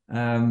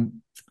 I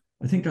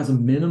think as a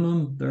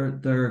minimum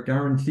they're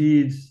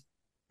guaranteed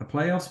a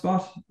playoff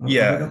spot.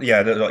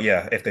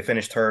 If they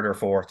finish third or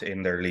fourth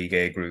in their League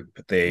A group,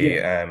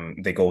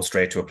 they go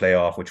straight to a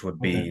playoff, which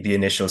would be the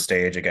initial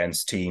stage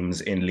against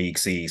teams in League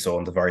C, so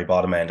on the very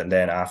bottom end, and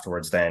then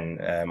afterwards,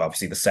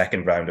 obviously the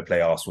second round of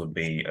playoffs would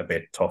be a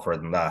bit tougher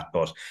than that.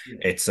 But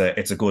it's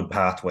a good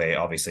pathway.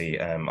 Obviously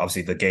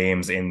the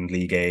games in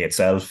League A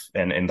itself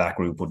and in that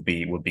group would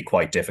be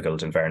quite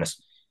difficult, in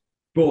fairness.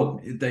 But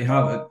they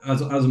have,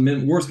 as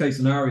a worst case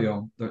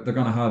scenario, they're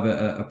going to have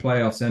a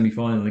playoff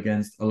semi-final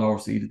against a lower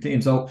seeded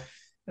team. So,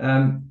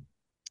 that's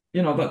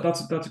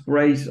a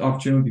great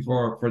opportunity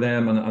for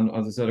them, and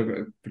as I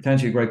said,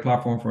 potentially a great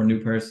platform for a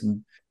new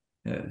person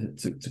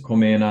to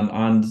come in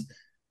and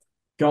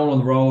going on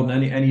the road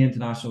in any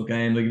international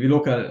game. If you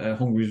look at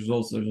Hungary's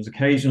results, there's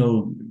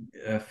occasional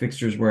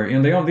fixtures where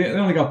they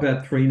only got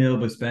bet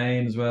 3-0 by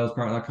Spain as well as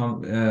part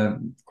of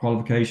that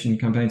qualification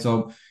campaign.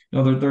 So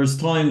there's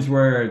times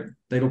where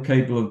they look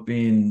capable of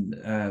being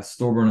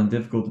stubborn and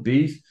difficult to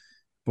beat,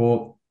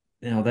 but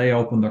they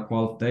opened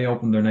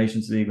their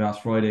Nations League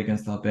last Friday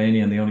against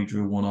Albania, and they only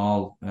drew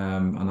 1-1.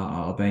 And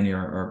Albania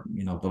are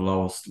the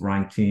lowest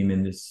ranked team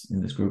in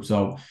this group.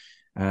 So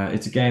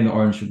it's a game that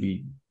Ireland should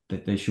be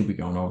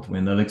going over to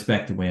win. They'll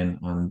expect to win,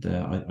 and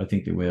I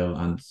think they will,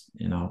 and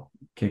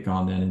kick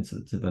on then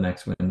into the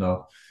next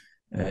window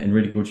in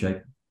really good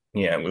shape.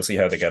 Yeah, we'll see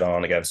how they get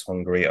on against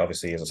Hungary.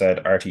 Obviously, as I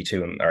said,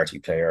 RT2 and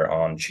RT Player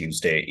on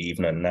Tuesday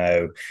evening.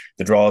 Now,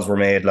 the draws were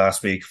made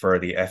last week for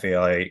the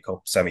FAI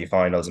Cup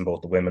semi-finals in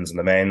both the women's and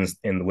the men's.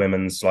 In the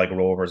women's, Sligo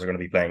Rovers are going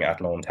to be playing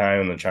at Lone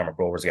Town, and Shamrock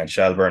Rovers against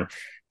Shelburne.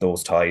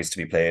 Those ties to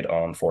be played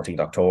on 14th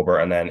October.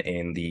 And then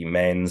in the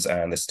men's,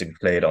 and this to be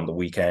played on the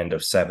weekend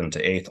of 7th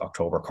to 8th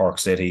October, Cork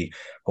City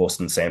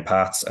hosting St.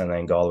 Pat's, and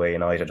then Galway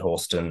United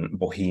hosting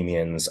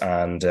Bohemians.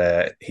 And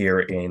here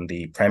in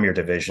the Premier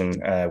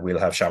Division, we'll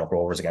have Shamrock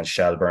Rovers against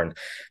Shelburne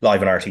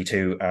live on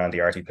RT2 and the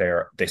RT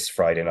Player this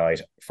Friday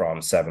night from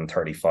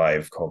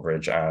 7:35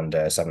 coverage and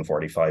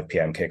 7:45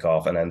 p.m.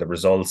 kickoff. And then the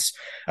results,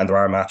 and there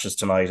are matches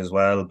tonight as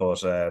well, but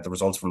the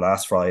results from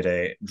last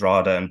Friday: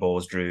 Drogheda and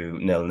Bows drew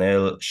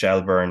 0-0.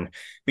 Shelburne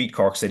beat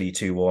Cork City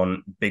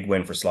 2-1. Big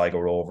win for Sligo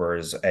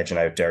Rovers, edging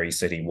out Derry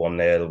City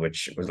 1-0,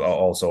 which was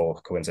also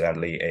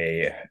coincidentally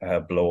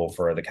a blow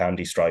for the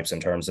Candy Stripes in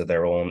terms of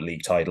their own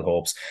league title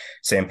hopes.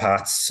 St.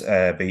 Pat's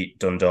beat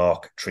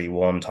Dundalk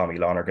 3-1. Tommy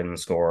Lonergan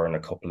scoring a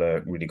couple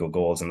of really good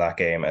goals in that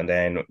game. And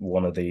then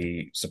one of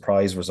the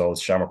surprise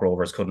results, Shamrock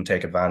Rovers couldn't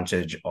take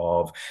advantage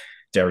of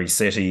Derry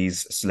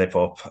City's slip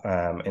up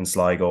in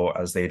Sligo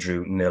as they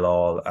drew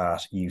 0-0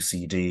 at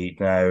UCD.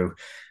 Now,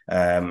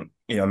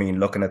 I mean,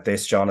 looking at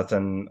this,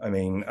 Jonathan, I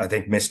mean, I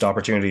think missed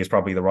opportunity is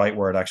probably the right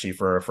word actually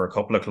for a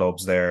couple of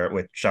clubs there,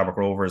 with Shamrock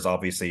Rovers,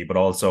 obviously, but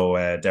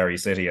also Derry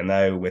City, and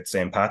now with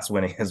St. Pat's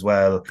winning as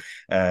well.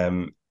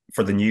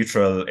 For the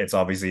neutral, it's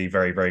obviously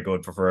very, very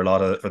good for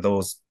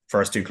those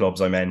first two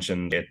clubs I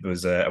mentioned. It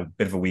was a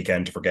bit of a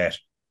weekend to forget.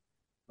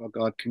 Oh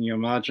God, can you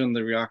imagine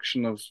the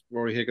reaction of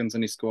Rory Higgins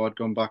and his squad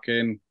going back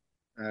in?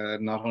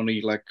 Not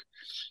only like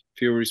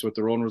furious with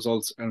their own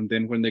results, and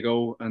then when they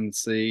go and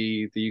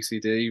see the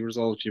UCD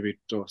result, you be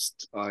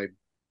just, I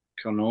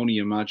can only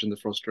imagine the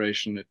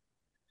frustration.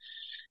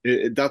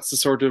 That's the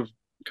sort of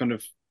kind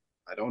of,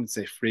 I don't want to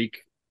say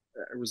freak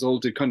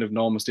result. It kind of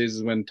almost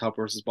is when top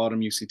versus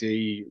bottom,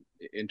 UCD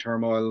in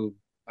turmoil,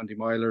 Andy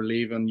Myler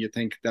leaving. You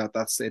think that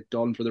that's it,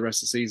 done for the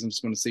rest of the season,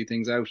 just going to see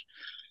things out.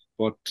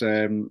 But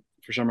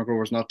for Shamrock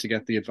Rovers not to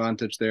get the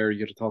advantage there,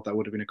 you'd have thought that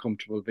would have been a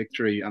comfortable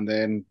victory. And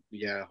then,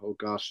 yeah, oh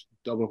gosh,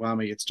 double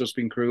whammy. It's just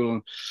been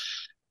cruel.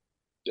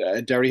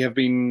 Derry have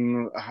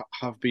been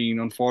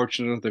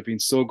unfortunate. They've been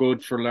so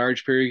good for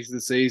large periods of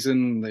the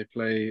season. They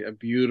play a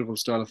beautiful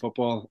style of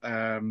football.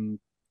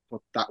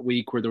 But that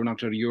week where they were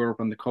knocked out of Europe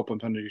and the cup and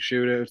penalty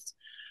shootouts,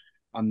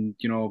 and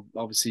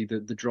obviously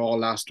the draw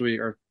last week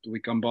or the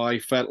week gone by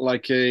felt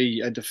like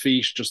a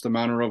defeat, just the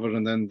manner of it,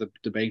 and then the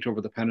debate over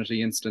the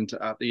penalty incident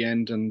at the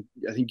end. And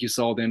I think you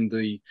saw then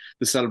the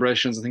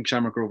celebrations. I think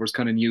Shamrock Rovers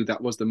kind of knew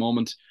that was the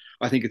moment.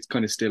 I think it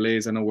kind of still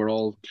is. I know we're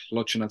all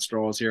clutching at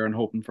straws here and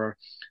hoping for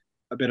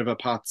a bit of a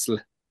Pat's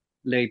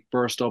late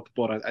burst up,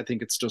 but I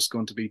think it's just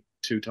going to be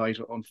too tight,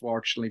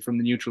 unfortunately, from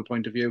the neutral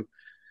point of view.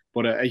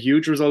 But a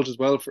huge result as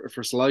well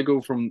for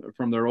Sligo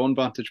from their own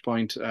vantage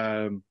point.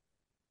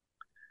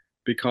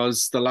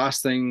 Because the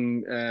last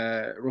thing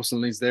Russell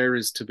needs there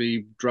is to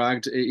be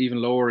dragged even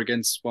lower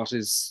against what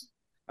is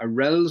a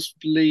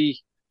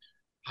relatively,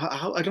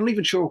 I don't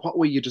even sure what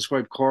way you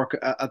describe Cork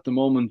at the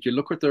moment. You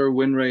look at their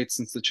win rate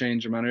since the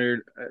change of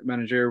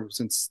manager,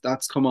 since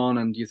that's come on,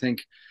 and you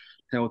think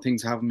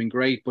things haven't been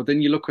great. But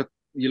then you look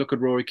at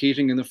Rory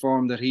Keating in the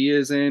form that he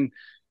is in,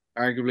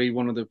 arguably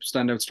one of the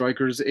standout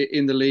strikers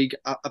in the league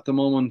at the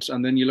moment.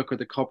 And then you look at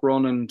the cup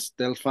run, and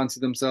they'll fancy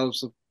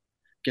themselves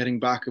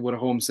getting back with a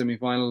home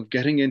semi-final,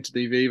 getting into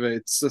the Aviva.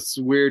 It's this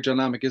weird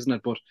dynamic, isn't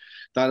it? But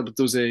that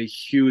was a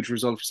huge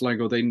result for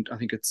Sligo. I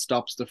think it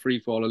stops the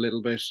free fall a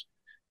little bit.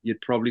 You'd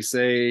probably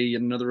say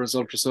another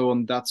result or so,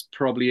 and that's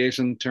probably it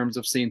in terms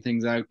of seeing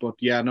things out. But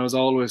yeah, no, as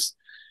always,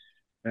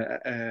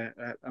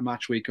 a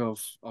match week of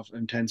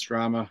intense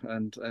drama,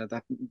 and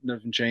that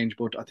doesn't change.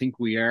 But I think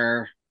we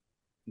are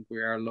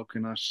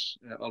looking at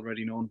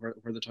already knowing where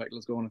the title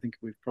is going. I think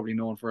we've probably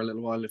known for a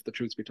little while, if the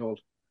truth's be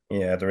told.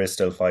 Yeah, there is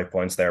still 5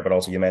 points there, but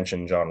also you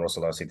mentioned John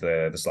Russell, obviously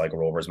the Sligo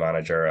Rovers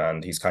manager,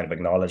 and he's kind of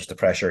acknowledged the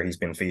pressure he's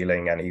been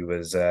feeling, and he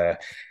was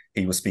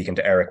speaking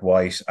to Eric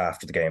White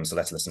after the game, so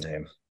let's listen to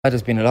him.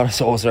 There's been a lot of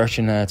soul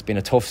searching. It's been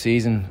a tough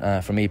season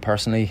for me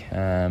personally.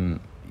 I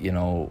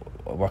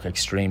work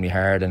extremely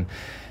hard, and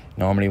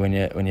normally when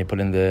you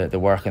put in the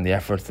work and the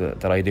effort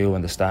that I do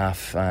and the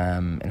staff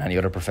in any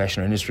other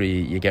professional industry,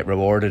 you get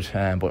rewarded.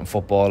 But in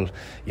football,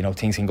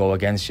 things can go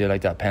against you,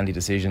 like that penalty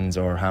decisions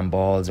or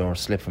handballs or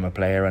slip from a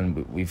player,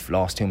 and we've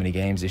lost too many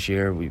games this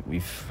year.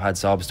 We've had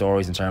sob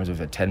stories in terms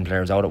of 10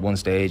 players out at one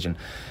stage and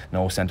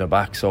no centre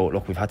back. So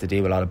look, we've had to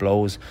deal with a lot of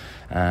blows.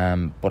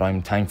 But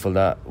I'm thankful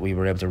that we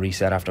were able to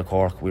reset after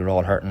Cork. We were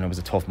all hurting. It was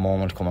a tough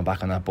moment coming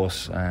back on that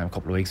bus a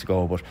couple of weeks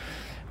ago, but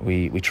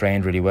we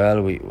trained really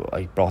well.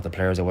 I brought the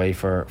players away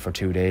for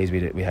 2 days.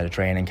 We had a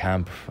training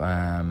camp.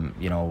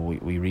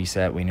 We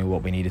reset. We knew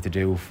what we needed to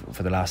do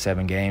for the last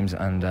 7 games,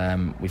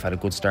 and we've had a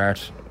good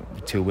start.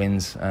 2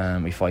 wins.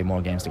 We've 5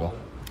 more games to go.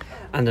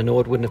 And I know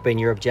it wouldn't have been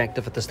your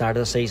objective at the start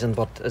of the season,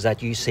 but is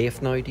that you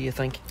safe now, do you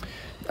think?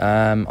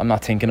 I'm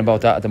not thinking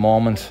about that at the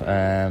moment.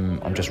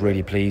 I'm just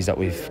really pleased that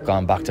we've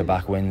gone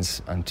back-to-back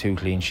wins and 2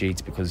 clean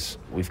sheets, because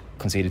we've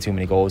conceded too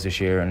many goals this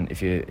year, and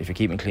if you're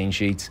keeping clean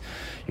sheets,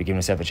 you're giving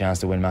yourself a chance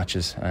to win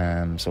matches.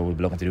 So we'll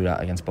be looking to do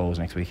that against Bows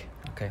next week.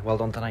 Okay, well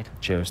done tonight.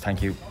 Cheers,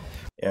 thank you.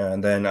 Yeah,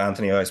 and then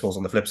Anthony, I suppose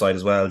on the flip side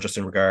as well, just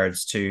in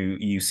regards to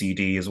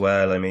UCD as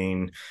well. I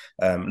mean,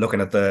 looking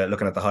at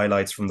the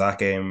highlights from that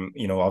game,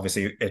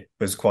 obviously it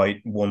was quite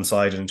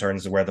one-sided in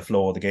terms of where the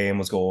flow of the game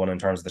was going, in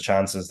terms of the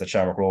chances that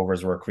Shamrock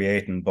Rovers were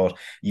creating. But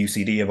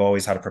UCD have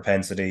always had a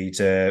propensity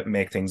to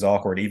make things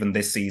awkward, even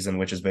this season,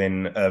 which has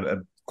been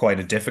quite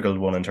a difficult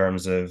one in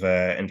terms of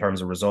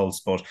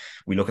results. But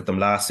we look at them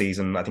last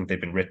season, I think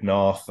they've been written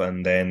off,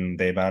 and then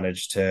they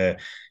managed to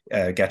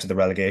get to the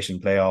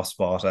relegation playoff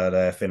spot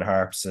at Finn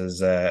Harp's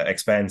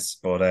expense.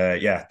 But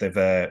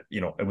they've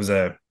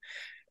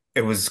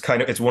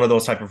it's one of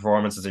those type of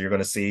performances that you're going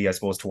to see, I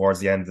suppose, towards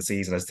the end of the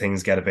season as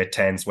things get a bit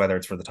tense, whether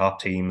it's for the top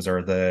teams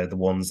or the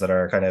ones that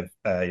are kind of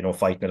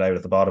fighting it out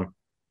at the bottom.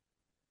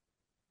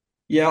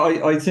 Yeah,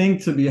 I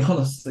think, to be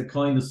honest, it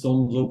kind of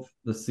sums up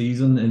the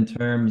season in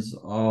terms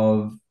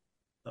of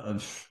I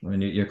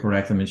mean, you're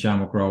correct. I mean,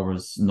 Shamrock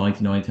Rovers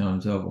 99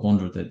 times out of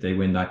 100 that they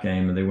win that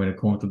game, and they win it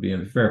comfortably.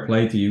 And fair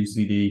play to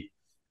UCD.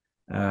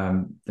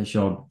 They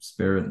showed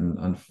spirit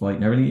and fight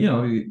and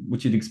everything,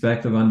 which you'd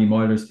expect of Andy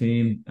Myler's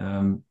team.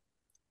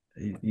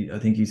 I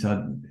think he's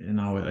had,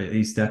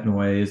 he's stepping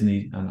away, isn't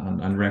he?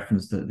 And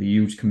referenced the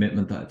huge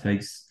commitment that it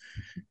takes.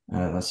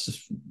 That's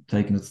just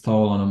taking its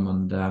toll on him,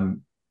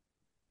 and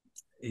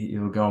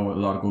he'll go with a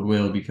lot of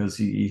goodwill because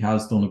he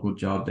has done a good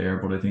job there.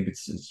 But I think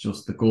it's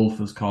just the gulf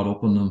has caught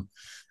up on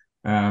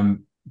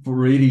them. But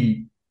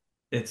really,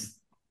 it's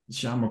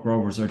Shamrock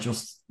Rovers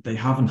they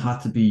haven't had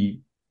to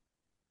be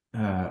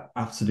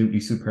absolutely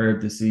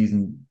superb this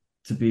season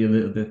to be a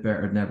little bit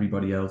better than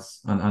everybody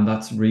else, and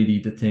that's really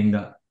the thing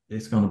that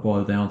it's going to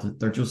boil down to.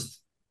 They're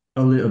just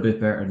a little bit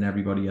better than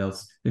everybody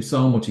else. They've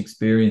so much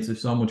experience, they've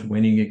so much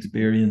winning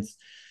experience,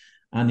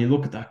 and you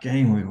look at that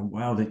game where you go,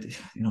 wow, they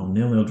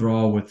 0-0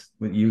 draw with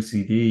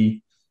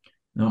UCD.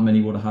 Not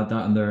many would have had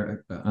that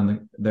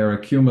in their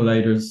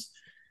accumulators,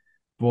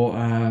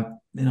 but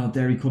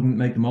Derry couldn't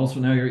make the most of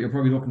it. Now you're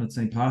probably looking at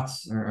St.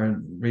 Pat's are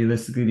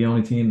realistically the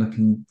only team that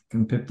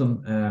can pip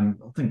them.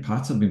 I think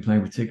Pats have been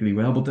playing particularly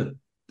well, but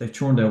they've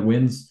churned out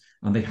wins,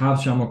 and they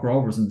have Shamrock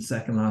Rovers in the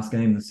second last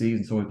game of the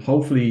season. So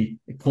hopefully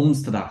it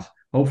comes to that.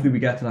 Hopefully we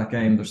get to that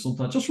game. There's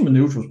something just from a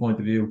neutral's point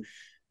of view,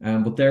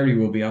 but Derry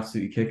will be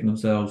absolutely kicking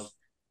themselves.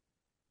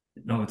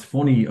 No, it's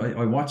funny.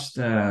 I watched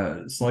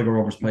Sligo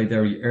Rovers play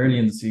Derry early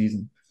in the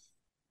season,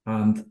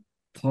 and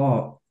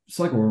thought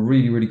Sligo were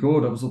really, really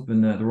good. I was up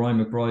in the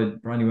Ryan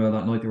McBride Brannywell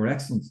that night. They were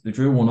excellent. They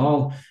drew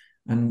 1-1,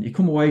 and you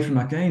come away from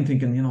that game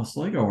thinking,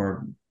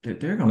 Sligo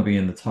they're going to be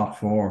in the top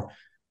four,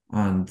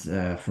 and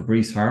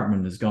Fabrice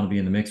Hartman is going to be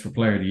in the mix for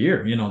Player of the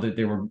Year.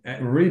 They were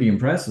really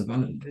impressive,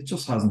 and it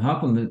just hasn't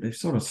happened. They've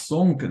sort of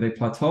sunk. They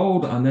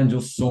plateaued and then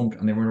just sunk,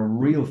 and they were in a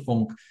real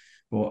funk.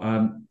 But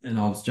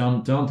as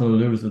Jonathan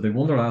alluded to, they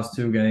won their last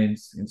two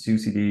games against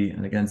UCD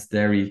and against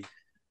Derry,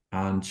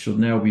 and should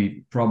now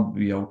be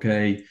probably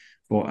okay.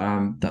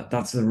 But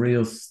that's a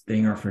real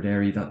stinger for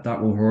Derry.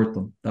 That will hurt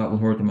them. That will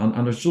hurt them.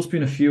 And there's just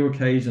been a few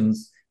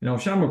occasions.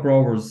 Shamrock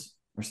Rovers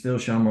are still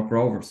Shamrock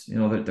Rovers.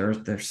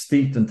 They're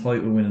steeped in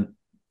title winning.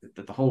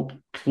 The whole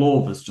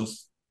club has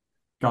just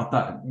got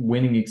that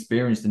winning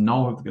experience. They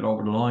know how to get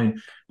over the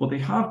line. But they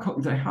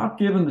have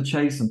given the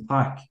chase and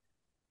pack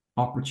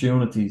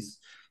opportunities.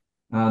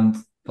 And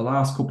the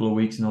last couple of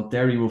weeks,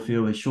 Derry will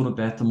feel they should have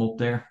bet them up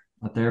there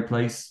at their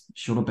place.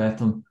 Should have bet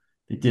them.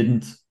 They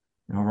didn't.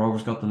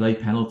 Rovers got the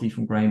late penalty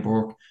from Graham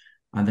Burke,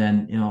 and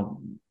then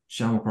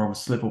Shamrock Rovers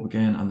slip up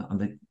again,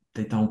 and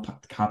they don't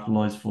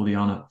capitalise fully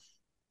on it.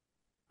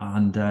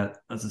 And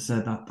as I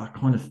said, that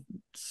kind of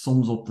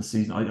sums up the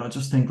season. I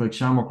just think like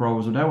Shamrock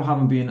Rovers, without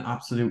having been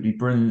absolutely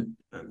brilliant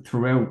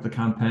throughout the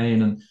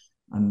campaign,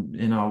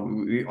 and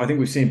I think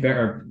we've seen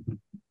better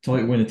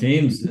title winning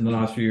teams in the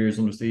last few years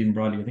under Stephen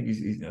Bradley. I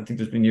think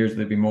there's been years that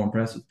they've been more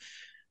impressive,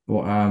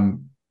 but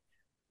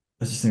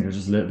I just think they're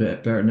just a little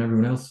bit better than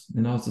everyone else.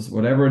 It's just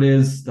whatever it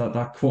is,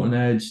 that cutting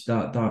edge,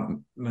 that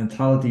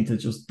mentality to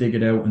just dig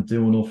it out and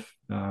do enough.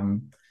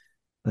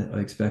 I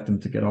expect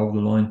them to get over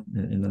the line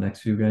in the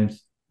next few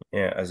games.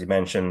 Yeah, as you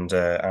mentioned,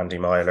 Andy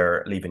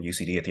Myler leaving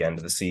UCD at the end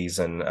of the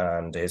season,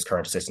 and his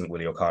current assistant,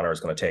 Willie O'Connor, is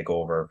going to take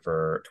over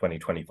for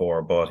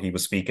 2024. But he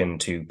was speaking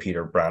to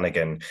Peter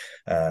Brannigan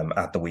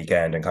at the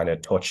weekend and kind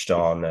of touched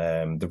on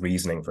the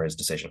reasoning for his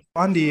decision.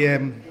 Andy,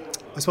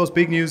 I suppose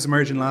big news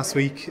emerging last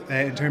week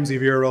in terms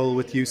of your role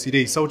with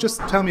UCD. So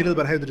just tell me a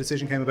little bit how the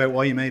decision came about,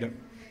 why you made it.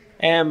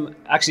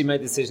 Actually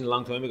made the decision a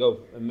long time ago.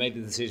 I made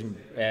the decision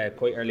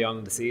quite early on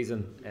in the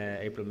season,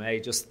 April,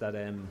 May, just that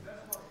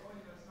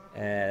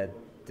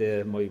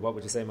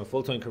my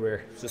full-time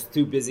career is just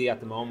too busy at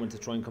the moment to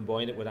try and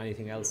combine it with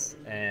anything else.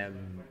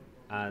 And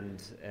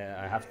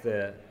I have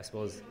to, I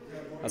suppose,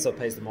 that's what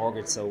pays the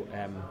mortgage. So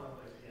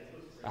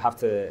I have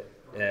to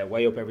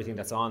weigh up everything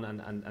that's on,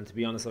 and to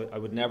be honest, I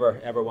would never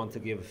ever want to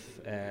give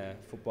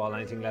football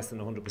anything less than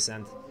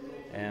 100%,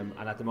 and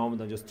at the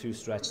moment I'm just too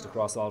stretched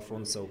across all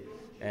fronts, so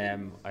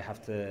I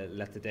have to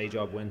let the day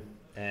job win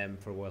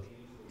for a while.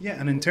 Yeah,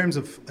 and in terms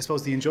of, I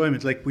suppose, the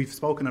enjoyment, like we've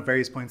spoken at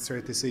various points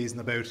throughout this season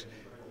about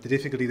the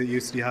difficulty that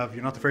UCD have.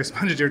 You're not the first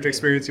manager to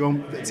experience.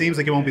 It seems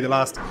like you won't be the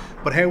last.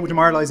 But how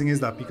demoralising is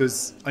that?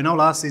 Because I know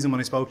last season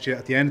when I spoke to you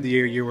at the end of the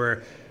year, you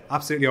were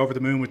absolutely over the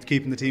moon with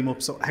keeping the team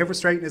up. So how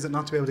frustrating is it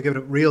not to be able to give it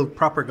a real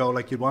proper go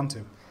like you'd want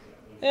to?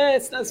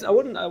 I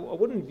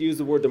wouldn't use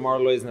the word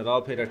demoralising at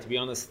all, Peter, to be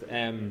honest.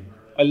 I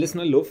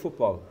love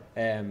football,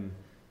 and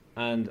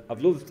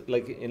I've loved,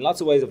 like in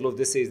lots of ways, I've loved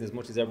this season as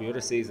much as every other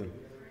season.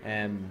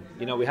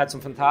 We had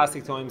some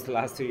fantastic times the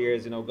last 2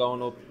 years,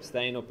 going up,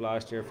 staying up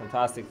last year,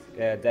 fantastic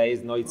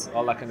days, nights,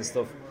 all that kind of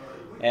stuff.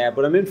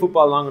 But I'm in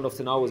football long enough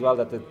to know as well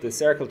that the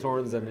circle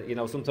turns,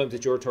 and sometimes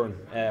it's your turn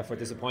for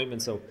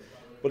disappointment. So,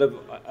 but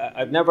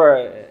I've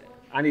never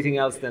anything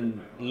else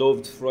than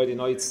loved Friday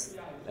nights,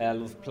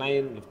 loved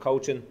playing, loved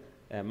coaching,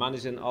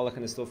 managing, all that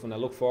kind of stuff, and I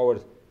look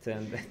forward to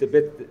the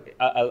bit.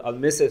 I'll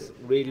miss it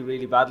really,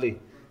 really badly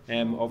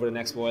over the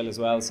next while as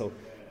well. So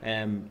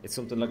it's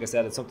something, like I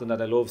said, it's something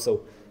that I love.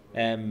 So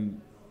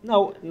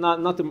no,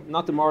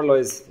 not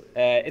demoralised.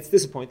 It's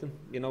disappointing,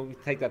 you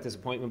take that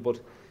disappointment, but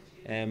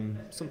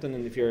something,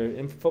 and if you're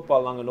in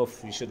football long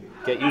enough, you should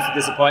get used to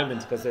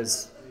disappointment, because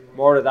there's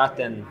more of that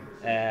than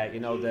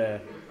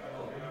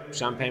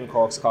champagne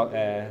corks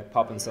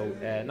popping. So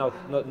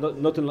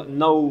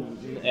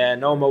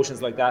no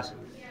emotions like that.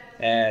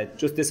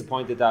 Just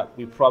disappointed that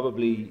we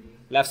probably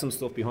left some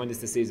stuff behind us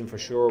this season for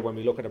sure. When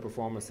we look at the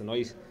performance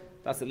tonight,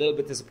 that's a little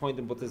bit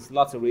disappointing, but there's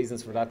lots of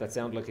reasons for that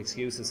sound like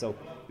excuses, so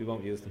we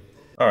won't use them.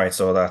 All right,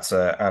 so that's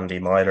Andy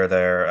Myler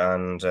there,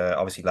 and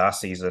obviously last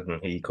season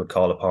he could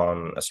call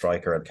upon a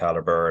striker at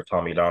calibre,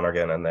 Tommy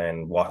Lonergan, and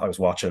then I was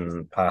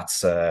watching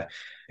Pats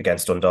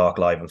against Dundalk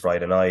live on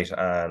Friday night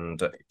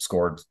and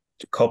scored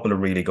a couple of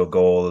really good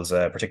goals,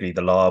 particularly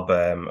the lob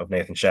of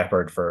Nathan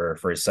Shepherd for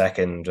his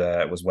second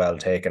was well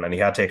taken, and he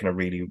had taken a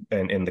really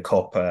in the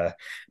cup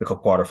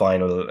quarter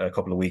final a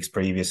couple of weeks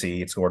previously.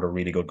 He'd scored a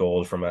really good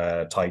goal from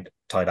a tight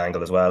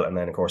angle as well, and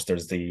then of course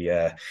there's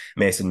the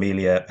Mason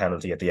Melia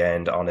penalty at the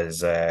end on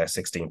his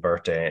 16th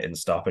birthday in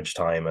stoppage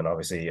time, and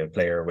obviously a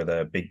player with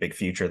a big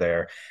future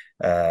there.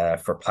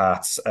 For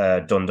Pats.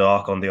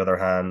 Dundalk, on the other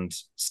hand,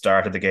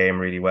 started the game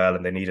really well,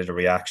 and they needed a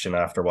reaction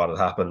after what had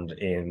happened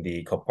in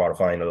the cup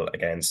quarter-final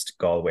against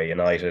Galway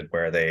United,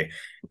 where they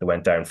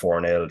went down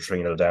 4-0,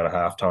 3-0 down at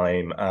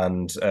half-time,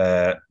 and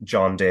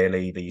John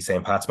Daly, the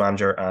St. Pat's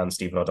manager, and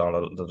Stephen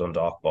O'Donnell, the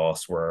Dundalk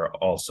boss, were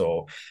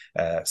also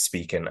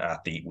speaking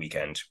at the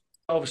weekend.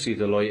 Obviously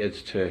delighted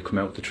to come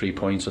out with the 3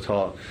 points. I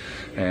thought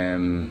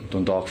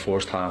Dundalk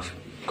first half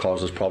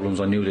caused us problems.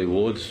 I knew they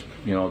would.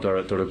 You know, they're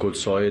a good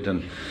side,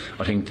 and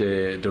I think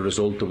the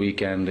result the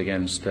weekend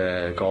against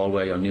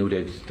Galway, I knew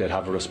they'd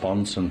have a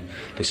response, and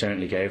they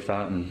certainly gave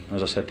that. And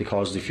as I said, they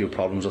caused a few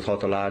problems. I thought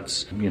the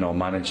lads,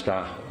 managed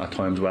that at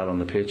times well on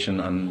the pitch,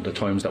 and the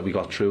times that we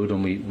got through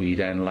them, we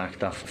then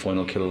lacked that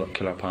final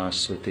killer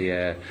pass at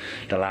the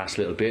last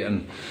little bit.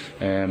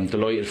 And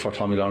delighted for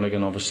Tommy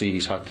Lonergan. Obviously,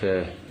 he's had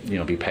to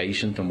be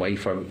patient and wait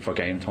for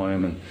game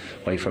time and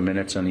wait for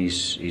minutes, and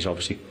he's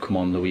obviously come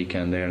on the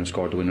weekend there and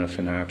scored the winner of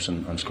Finn Harps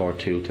and scored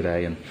 2 today.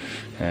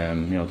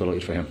 And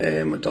delighted for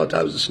him. I thought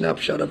that was a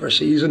snapshot of our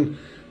season.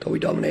 Thought we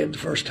dominated the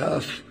first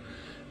half.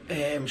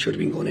 Should have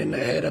been going in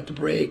ahead at the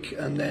break,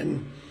 and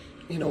then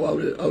out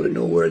of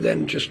nowhere,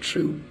 then just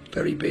through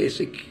very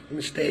basic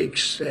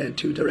mistakes,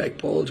 2 direct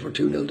balls, we're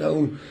 2-0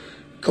 down.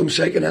 Come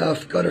second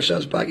half, got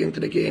ourselves back into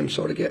the game,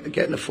 sort of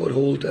getting a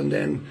foothold, and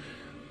then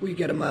we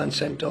get a man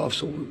sent off.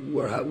 So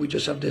we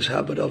just have this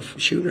habit of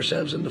shooting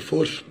ourselves in the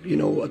foot.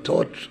 I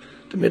thought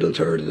the middle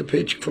third of the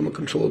pitch, from a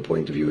control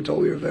point of view, I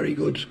thought we were very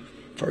good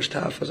first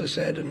half, as I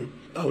said, and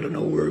out of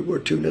nowhere we're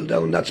 2-0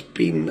 down. That's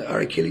been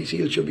our Achilles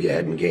heel. Should be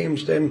ahead in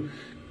games, then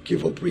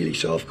give up really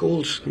soft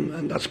goals,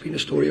 and that's been the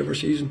story of our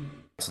season.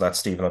 So that's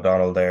Stephen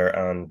O'Donnell there,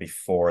 and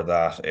before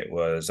that it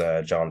was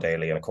John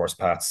Daly, and of course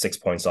Pat's 6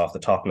 points off the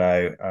top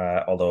now,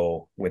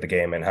 although with the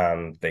game in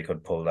hand they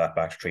could pull that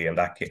back to 3, and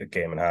that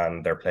game in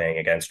hand they're playing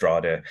against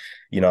Raf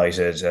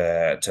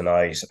United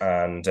tonight.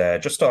 And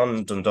just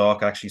on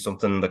Dundalk, actually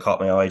something that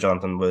caught my eye,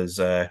 Jonathan, was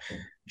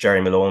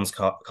Jerry Malone's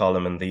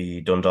column in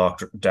the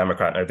Dundalk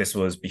Democrat. Now, this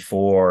was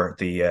before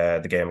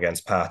the game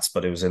against Pats,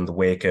 but it was in the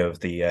wake of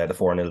the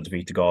 4-0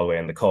 defeat to Galway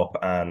in the Cup,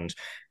 and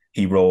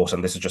he wrote,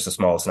 and this is just a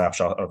small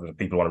snapshot of it, if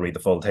people want to read the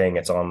full thing,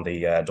 it's on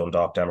the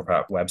Dundalk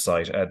Democrat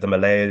website. The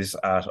malaise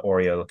at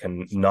Oriel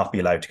can not be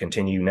allowed to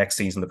continue. Next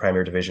season, the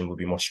Premier Division will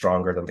be much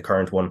stronger than the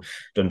current one.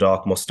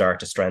 Dundalk must start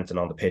to strengthen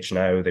on the pitch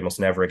now. They must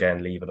never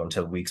again leave it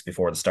until weeks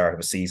before the start of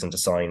a season to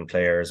sign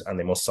players, and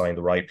they must sign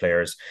the right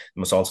players. They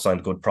must also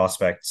sign good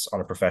prospects on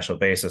a professional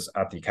basis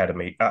at the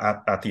academy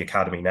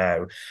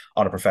now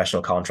on a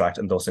professional contract,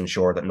 and thus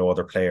ensure that no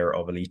other player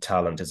of elite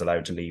talent is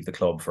allowed to leave the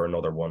club for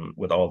another one.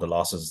 With all the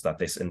losses that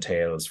this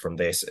entails from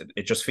this,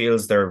 it just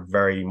feels they're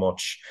very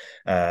much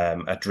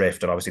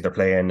adrift, and obviously they're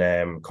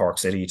playing Cork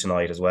City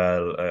tonight as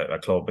well, a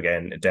club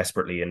again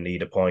desperately in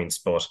need of points.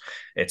 But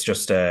it's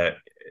just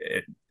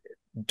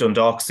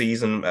Dundalk's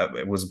season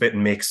it was a bit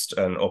mixed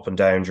and up and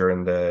down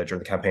during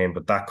the campaign,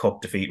 but that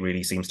cup defeat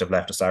really seems to have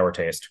left a sour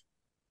taste.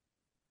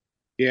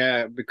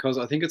 Yeah, because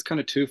I think it's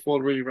kind of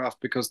twofold really, Raf,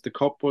 because the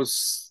cup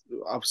was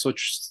of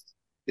such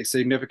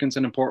significance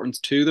and importance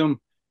to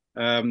them.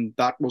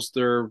 That was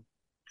their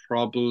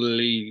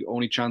probably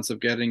only chance of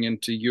getting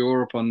into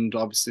Europe, and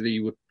obviously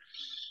with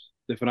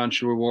the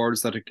financial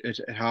rewards that it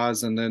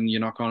has, and then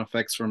knock-on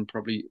effects from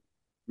probably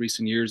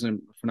recent years,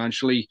 and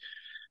financially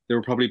they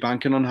were probably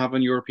banking on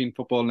having European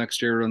football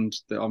next year, and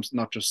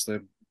not just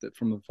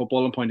from the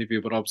footballing point of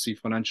view, but obviously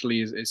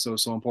financially is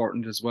so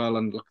important as well.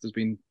 And look, there's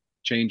been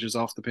changes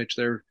off the pitch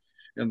there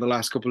in the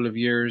last couple of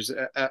years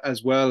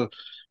as well,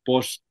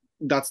 but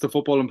that's the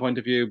footballing point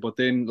of view. But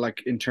then,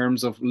 like, in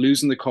terms of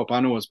losing the cup, I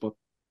know it, but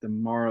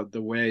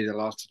the way they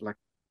lost it, like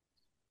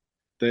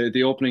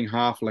the opening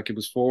half, like it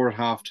was 4 at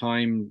half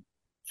time,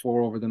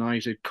 4 over the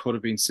night. It could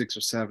have been 6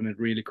 or 7. It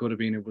really could have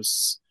been. It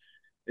was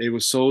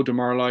so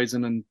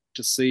demoralising. And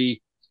to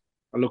see,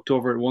 I looked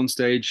over at one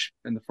stage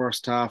in the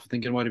first half, I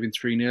think it might have been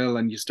 3-0,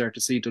 and you start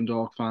to see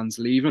Dundalk fans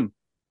leaving.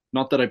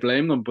 Not that I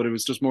blame them, but it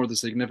was just more the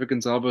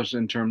significance of it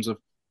in terms of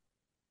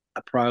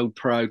a proud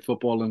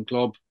footballing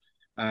club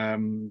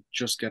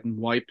just getting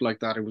wiped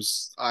like that. It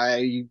was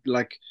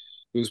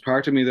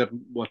part of me that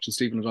watching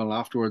Stephen O'Donnell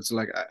afterwards,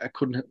 like I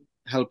couldn't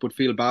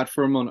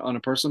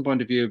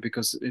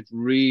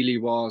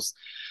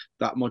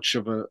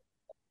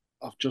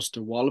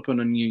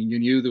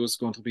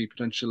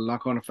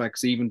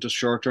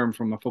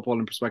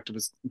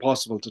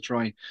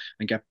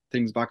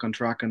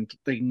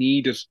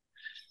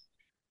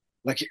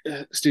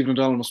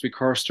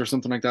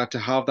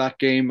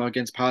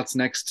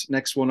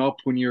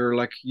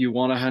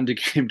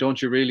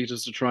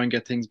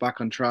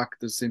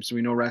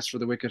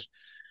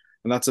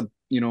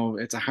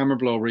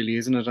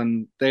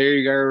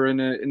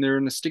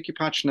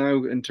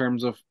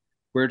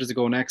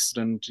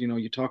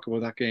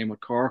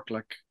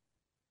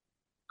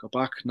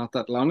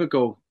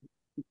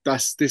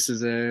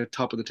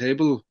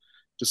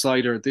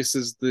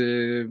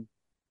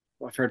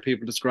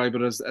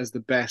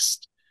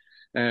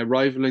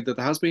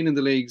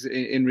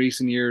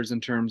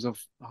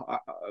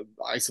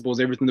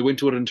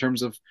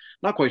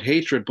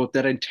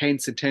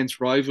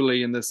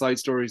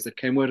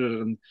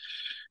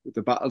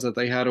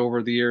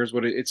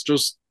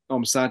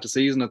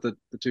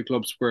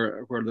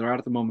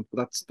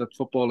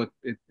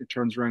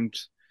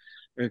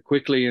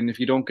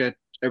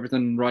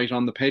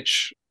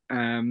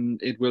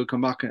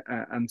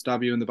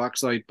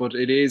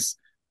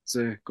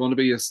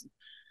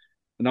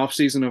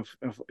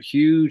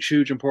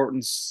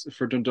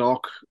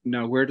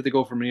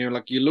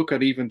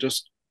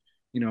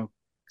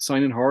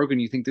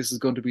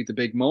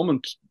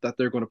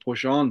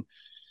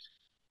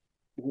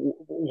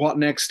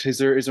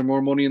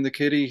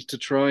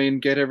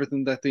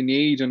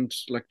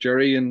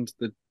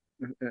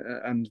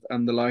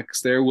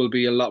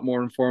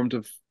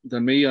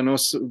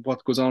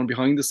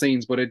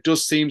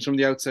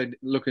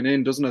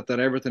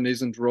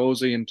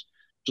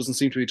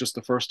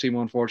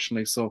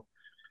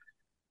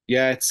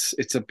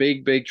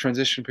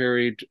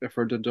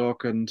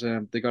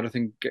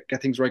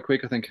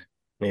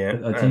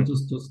Yeah, I think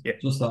just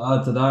to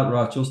add to that,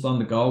 Raf, just on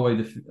the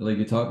Galway, like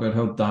you talk about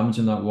how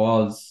damaging that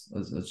was,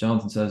 as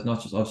Jonathan says,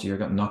 not just obviously you're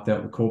getting knocked out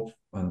of the cup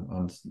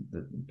and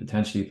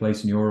potentially a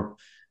place in Europe,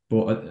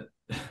 but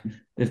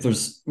if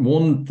there's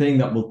one thing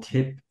that will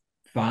tip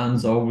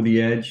fans over the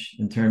edge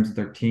in terms of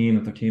their team,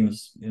 if their team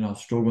is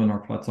struggling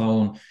or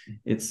plateauing,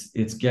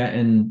 it's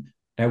getting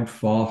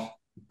outfought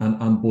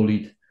and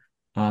bullied.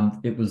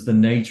 And it was the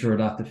nature of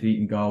that defeat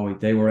in Galway.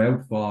 They were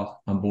outfought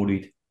and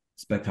bullied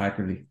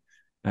spectacularly.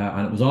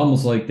 And it was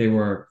almost like they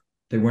weren't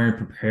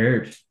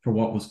prepared for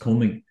what was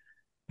coming,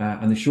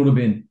 and they should have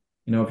been.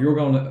 If you're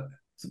going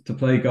to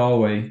play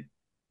Galway,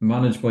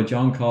 managed by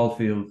John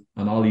Caulfield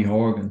and Ollie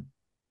Horgan,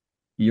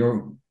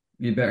 you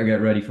better get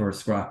ready for a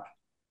scrap.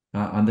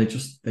 And they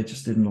just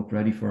didn't look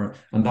ready for it,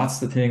 and that's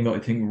the thing that I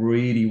think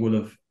really would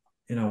have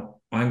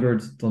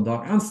angered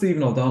Dundalk and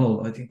Stephen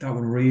O'Donnell. I think that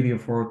would really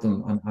have hurt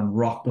them and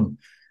rocked them.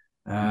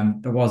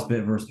 There was a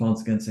bit of a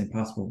response against St.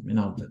 Paschal.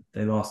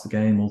 They lost the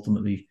game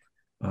ultimately.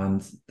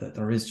 And that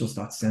there is just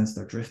that sense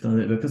they're drifting a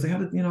little bit, because they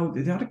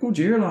had a good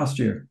year last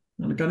year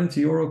and they got into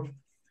Europe.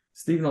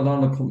 Stephen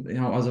O'Donnell,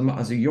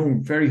 as a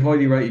young, very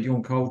highly rated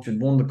young coach, had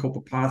won the Cup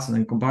of Pats and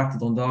then come back to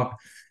Dundalk.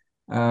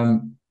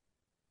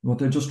 But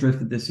they're just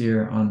drifted this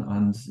year,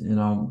 and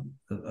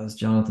as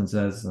Jonathan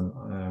says,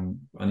 and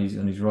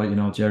he's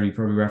right. Jerry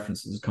probably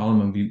references his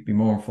column and be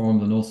more informed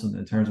than us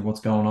in terms of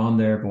what's going on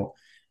there, but.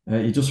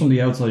 Just from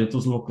the outside, it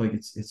does look like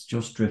it's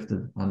just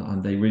drifted,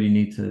 and they really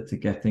need to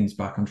get things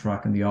back on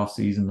track in the off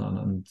season,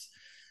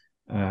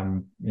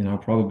 and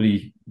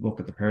probably look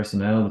at the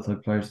personnel, the type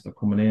of players that are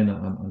coming in,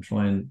 and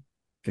try and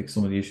fix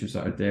some of the issues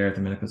that are there at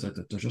the minute, because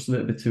they're just a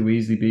little bit too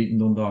easily beaten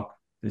Dundalk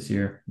this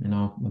year.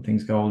 When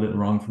things go a little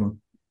wrong for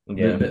them, a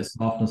little bit of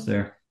softness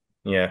there.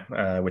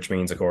 Yeah, which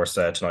means, of course,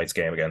 tonight's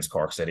game against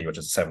Cork City, which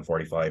is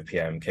 7:45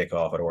 p.m.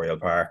 kickoff at Oriel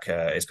Park,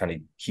 is kind of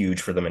huge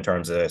for them in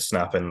terms of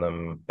snapping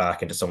them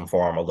back into some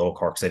form, although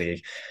Cork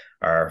City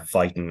are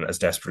fighting as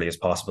desperately as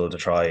possible to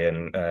try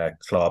and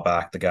claw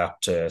back the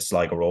gap to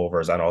Sligo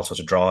Rovers and also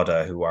to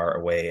Drogheda, who are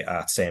away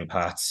at St.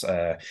 Pat's.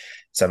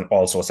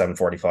 Also a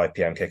 7:45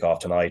 p.m. kickoff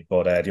tonight.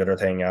 But the other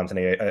thing,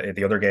 Anthony,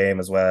 the other game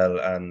as well,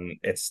 and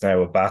it's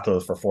now a battle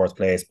for fourth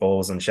place.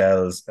 Bows and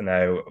Shells are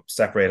now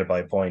separated by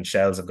a point.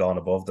 Shells have gone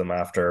above them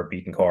after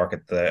beating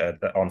Cork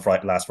on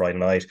last Friday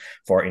night,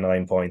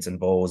 49 points, and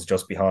Bows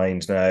just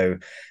behind now.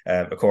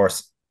 Of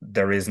course,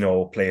 there is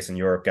no place in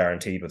Europe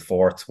guaranteed with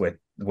fourth. With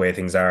the way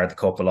things are, the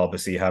cup will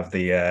obviously have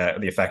the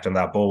effect on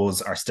that.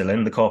 Bows are still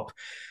in the cup.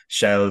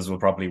 Shells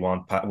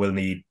will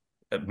need,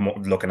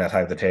 looking at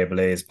how the table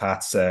is,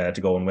 Pats to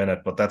go and win it.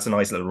 But that's a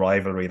nice little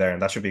rivalry there,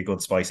 and that should be a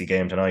good spicy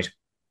game tonight.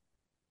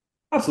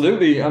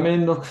 Absolutely. I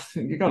mean, look,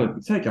 you got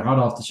to take your hat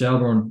off to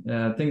Shelbourne.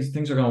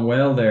 Things are going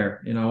well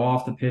there.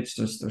 Off the pitch,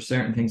 there's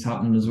certain things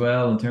happening as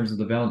well in terms of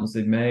developments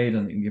they've made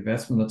and the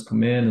investment that's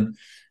come in.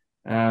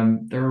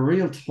 And they're a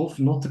real tough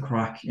nut to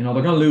crack. They're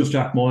going to lose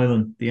Jack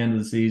Moylan at the end of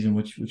the season,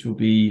 which will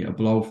be a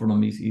blow for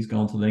them. He's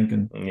gone to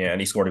Lincoln. Yeah,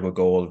 and he scored a good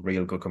goal,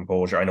 real good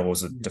composure. I know it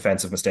was a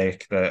defensive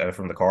mistake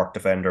from the Cork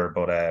defender,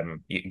 but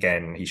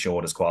again, he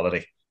showed his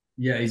quality.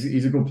 Yeah,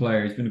 he's a good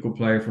player. He's been a good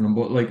player for them.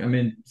 But like, I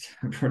mean,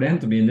 for them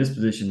to be in this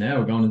position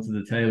now, going into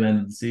the tail end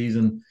of the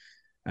season,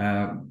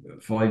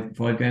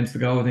 five games to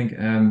go, I think,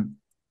 and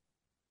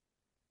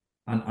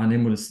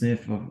in with a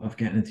sniff of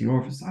getting into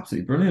Europe, it's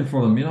absolutely brilliant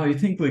for them. You know, you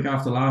think like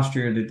after last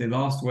year they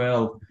lost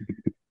well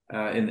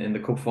in the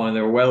cup final,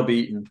 they were well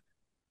beaten,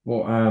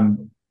 but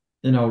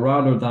you know,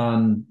 rather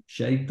than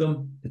shake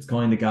them, it's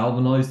kind of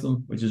galvanised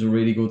them, which is a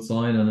really good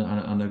sign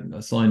and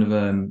a sign of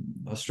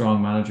a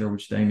strong manager,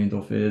 which Damien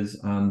Duff is.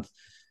 And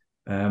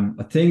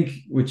I think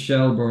with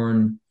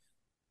Shelbourne,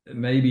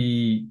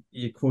 maybe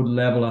you could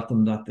level at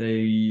them that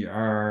they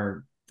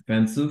are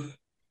defensive.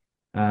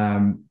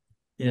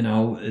 You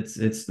know,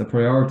 it's the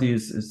priority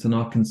is to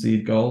not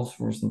concede goals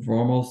first and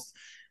foremost.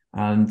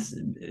 And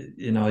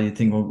you know, you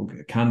think, well,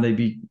 can they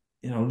be,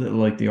 you know, a little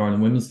like the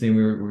Ireland women's team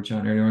we were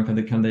chatting earlier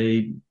on? Can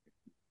they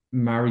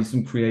marry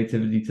some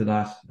creativity to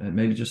that?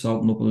 Maybe just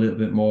open up a little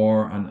bit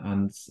more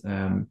and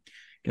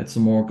get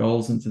some more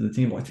goals into the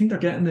team. But I think they're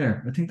getting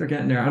there.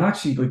 And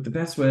actually, like the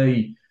best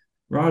way,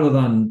 rather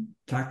than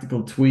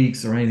tactical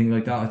tweaks or anything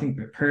like that, I think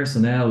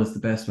personnel is the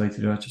best way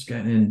to do it. Just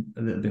getting in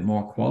a little bit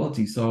more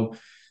quality. So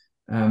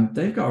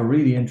they've got a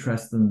really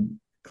interesting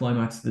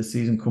climax of this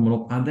season coming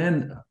up, and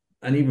then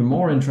an even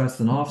more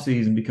interesting off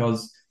season,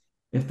 because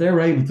if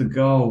they're able to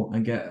go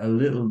and get a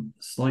little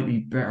slightly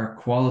better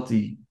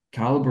quality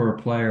caliber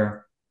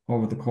player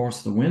over the course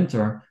of the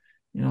winter,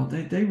 you know,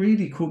 they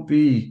really could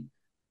be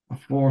a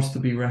force to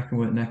be reckoned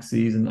with next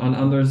season. And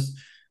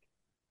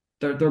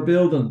they're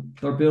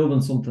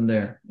building something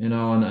there, you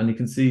know, and you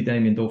can see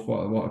Damien Duff,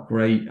 what a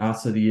great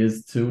asset he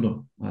is to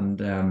them, and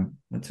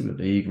to the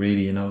league,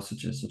 really, you know,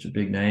 such a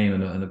big name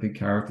and a big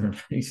character,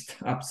 and he's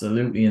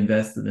absolutely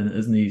invested in it,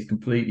 isn't he?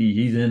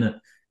 He's in it.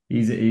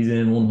 He's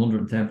in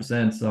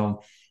 110%.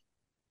 So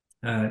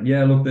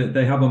yeah, look,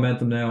 they have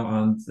momentum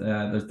now, and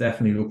there's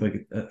definitely looked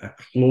like a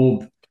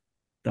club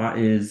that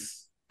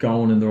is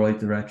going in the right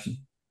direction.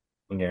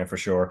 Yeah, for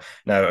sure.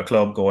 Now, a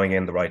club going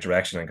in the right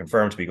direction and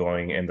confirmed to be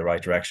going in the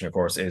right direction, of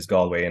course, is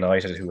Galway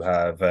United, who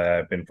have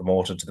been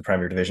promoted to the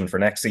Premier Division for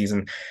next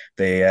season.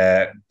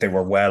 They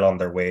were well on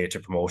their way to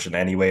promotion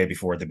anyway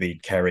before they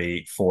beat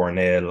Kerry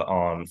 4-0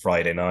 on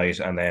Friday night.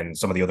 And then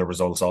some of the other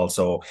results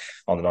also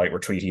on the night were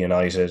Treaty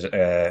United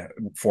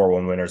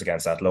 4-1 winners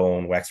against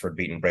Athlone, Wexford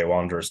beating Bray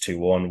Wanderers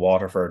 2-1,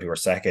 Waterford, who are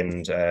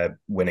second,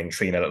 winning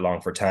 3-0 at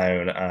Longford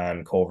Town,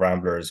 and Cove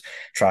Ramblers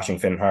trashing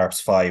Finn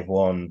Harps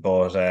 5-1.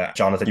 But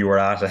Jonathan, you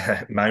were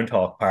at Mount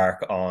Hawk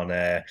Park on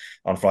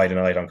Friday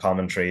night on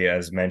commentary,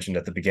 as mentioned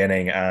at the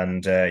beginning,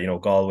 and you know,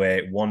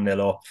 Galway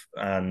 1-0 up,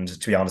 and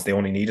to be honest, they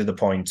only needed the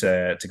point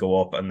to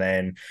go up, and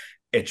then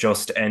it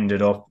just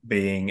ended up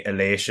being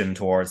elation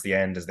towards the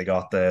end as they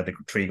got the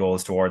 3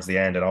 goals towards the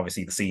end, and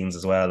obviously the scenes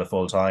as well, a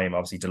full time.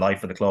 Obviously, delight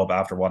for the club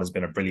after what has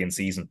been a brilliant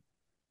season.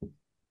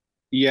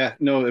 Yeah,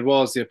 no, it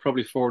was. Yeah,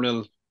 probably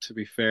 4-0, to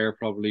be fair,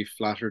 probably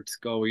flattered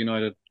Galway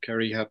United.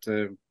 Kerry had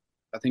to,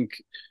 I think,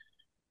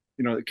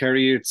 you know,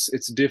 Kerry,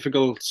 it's a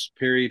difficult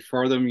period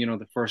for them. You know,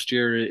 the first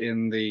year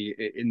in the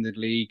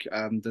league,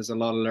 there's a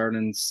lot of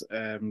learnings.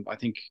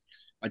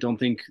 I don't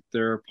think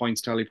their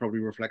points tally probably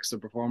reflects their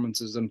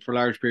performances, and for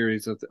large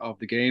periods of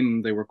the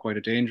game, they were quite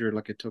a danger.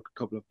 Like, it took a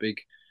couple of big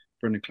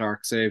Brendan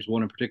Clark saves,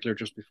 one in particular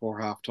just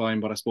before half time.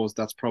 But I suppose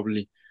that's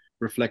probably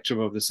reflective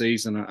of the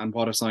season and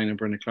what a signing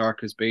Brendan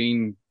Clark has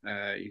been.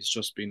 He's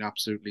just been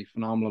absolutely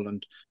phenomenal,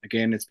 and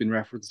again, it's been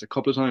referenced a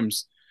couple of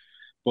times.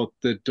 But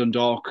the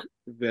Dundalk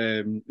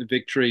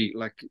victory,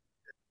 like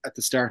at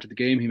the start of the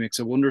game, he makes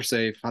a wonder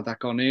save. Had that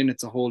gone in,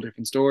 it's a whole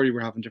different story. We're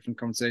having different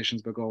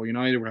conversations about Galway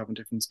United. We're having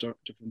different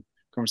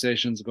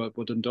conversations about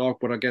Dundalk.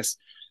 But I guess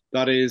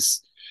that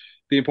is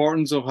the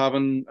importance of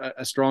having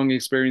a strong,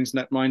 experienced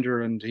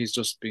netminder, and he's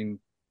just been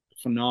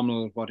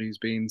phenomenal what he's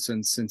been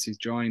since he's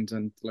joined.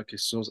 And like, he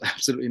shows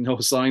absolutely no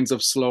signs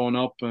of slowing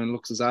up, and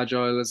looks as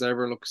agile as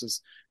ever, looks as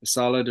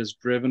solid, as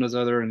driven as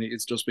ever. And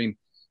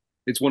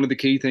it's one of the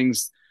key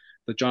things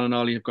that John and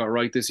Ollie have got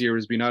right this year,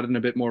 has been adding a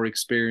bit more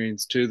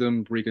experience to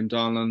them. Regan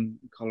Donlan,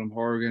 Colin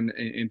Horgan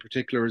in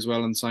particular as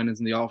well, and signings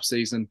in the off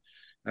season.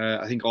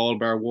 I think all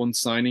bar one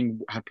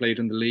signing had played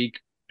in the league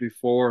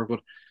before, but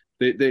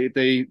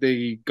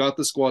they got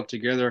the squad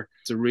together.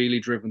 It's a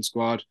really driven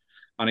squad.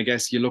 And I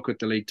guess you look at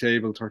the league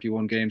table: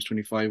 31 games,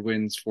 25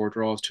 wins, 4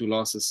 draws, 2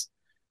 losses,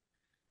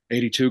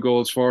 82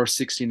 goals for,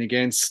 16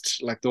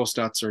 against. Like, those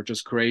stats are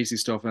just crazy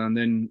stuff. And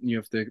then you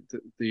have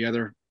the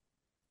other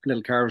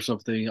little carrots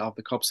of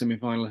the cup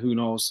semi-final. Who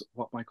knows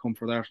what might come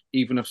for that?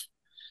 Even if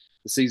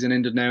the season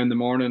ended now in the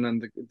morning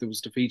and there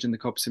was defeat in the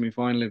cup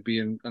semi-final, it'd be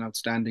an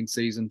outstanding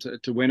season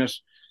to win it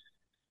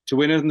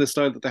in the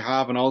style that they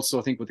have. And also,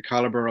 I think with the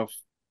caliber of,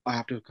 I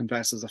have to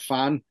confess, as a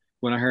fan,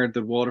 when I heard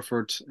that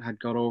Waterford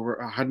hadn't got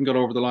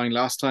over the line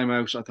last time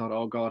out, I thought,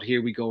 oh God,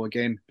 here we go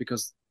again,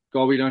 because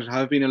Galway United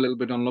have been a little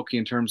bit unlucky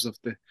in terms of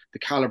the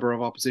caliber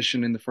of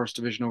opposition in the first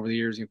division over the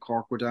years. You know,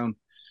 Cork were down,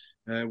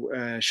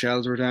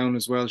 Shells were down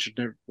as well.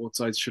 Both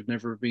sides should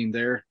never have been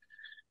there,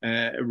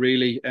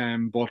 really.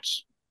 But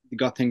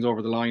got things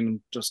over the line, and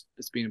just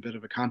it's been a bit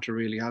of a canter,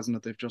 really, hasn't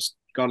it? They've just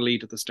got a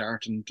lead at the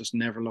start and just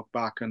never looked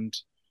back, and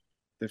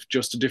they've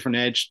just a different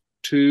edge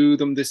to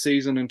them this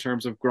season in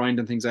terms of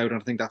grinding things out,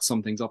 and I think that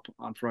sums things up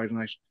on Friday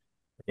night.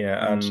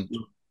 Yeah, and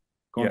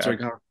go on, sorry,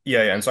 Carl.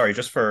 Yeah, and sorry,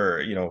 just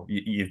for,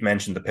 you've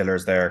mentioned the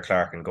pillars there,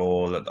 Clark and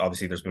goal.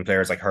 Obviously, there's been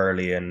players like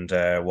Hurley and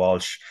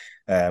Walsh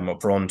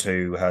up front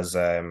who has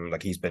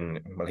he's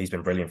been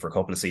brilliant for a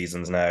couple of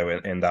seasons now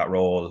in that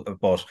role.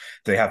 But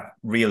they have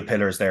real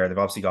pillars there. They've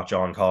obviously got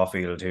John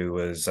Caulfield, who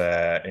was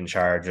in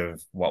charge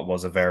of what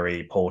was a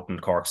very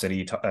potent Cork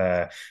City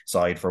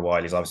side for a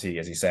while. He's obviously,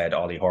 as you said,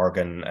 Ollie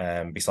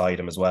Horgan beside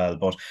him as well.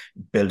 But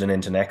building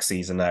into next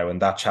season now,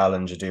 and that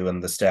challenge of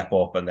doing the step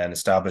up and then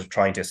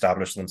trying to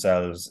establish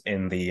themselves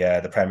in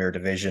the Premier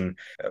Division.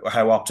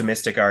 How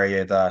optimistic are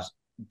you that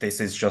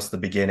this is just the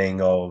beginning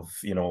of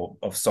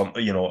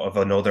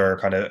another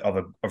kind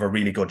of a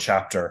really good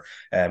chapter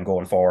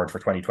going forward for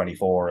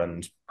 2024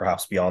 and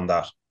perhaps beyond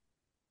that?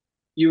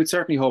 You would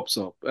certainly hope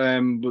so.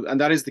 And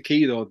that is the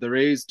key, though. There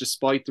is,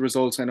 despite the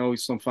results, I know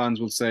some fans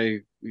will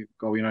say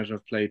Galway United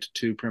have played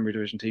 2 Premier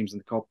Division teams in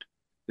the Cup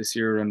this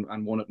year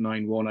and won at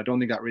 9-1. I don't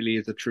think that really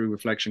is a true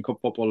reflection. Cup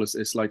football is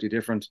slightly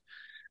different.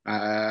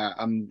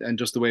 And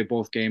just the way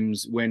both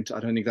games went,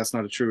 I don't think that's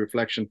not a true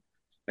reflection.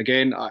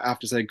 Again, I have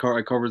to say,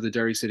 I covered the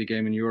Derry City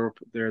game in Europe.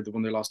 They're the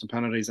one they lost in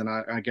penalties, and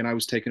I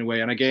was taken away.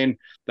 And again,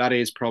 that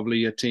is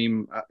probably a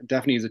team,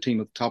 definitely is a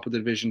team at the top of the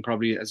division,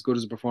 probably as good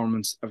as a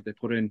performance as they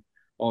put in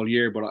all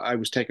year. But I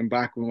was taken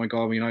back when my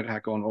Galway United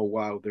had gone, oh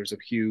wow, there's a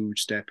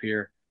huge step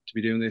here. To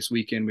be doing this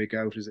week in, week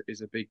out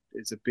is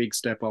a big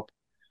step up.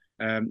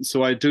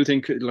 So I do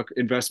think, look,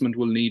 investment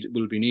will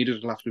be needed.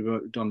 It'll have to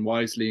be done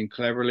wisely and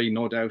cleverly,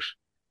 no doubt.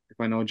 If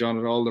I know John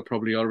at all, they're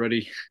probably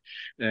already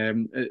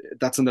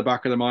that's in the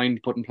back of their mind,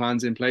 putting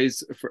plans in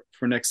place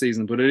for next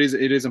season. But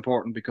it is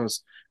important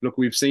because, look,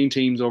 we've seen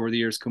teams over the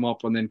years come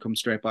up and then come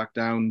straight back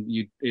down.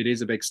 It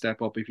is a big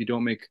step up. If you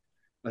don't make,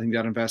 I think,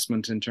 that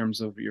investment in terms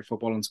of your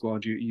footballing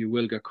squad, you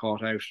will get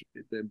caught out.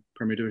 The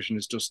Premier Division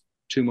is just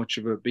too much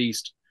of a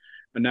beast.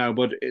 And now,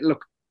 but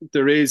look,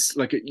 there is,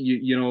 like,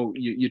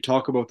 you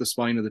talk about the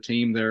spine of the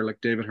team there,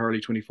 like David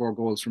Hurley, 24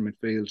 goals from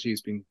midfield.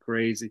 He's been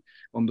crazy,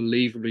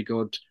 unbelievably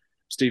good.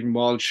 Stephen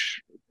Walsh,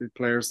 the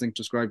players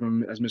describe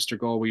him as Mr.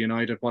 Galway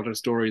United. What a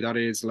story that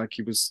is. Like,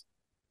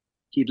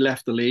 he'd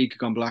left the league,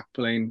 gone back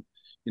playing,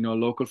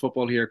 local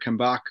football here, came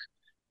back,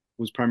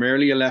 was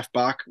primarily a left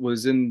back,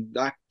 was in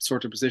that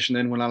sort of position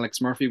then when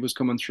Alex Murphy was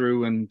coming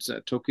through and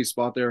took his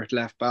spot there at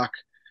left back.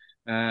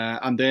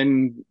 And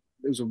then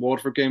it was a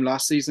Waterford game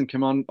last season,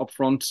 came on up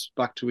front,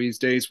 back to his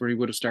days where he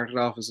would have started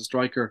off as a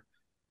striker.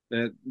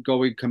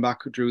 Galway come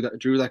back, drew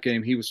that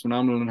game. He was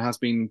phenomenal and has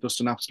been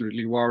just an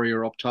absolutely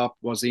warrior up top.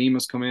 Wasim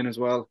has come in as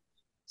well.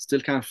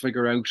 Still can't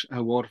figure out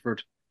how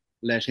Waterford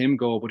let him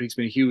go, but he's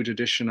been a huge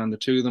addition. And the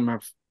two of them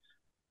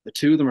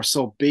are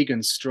so big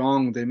and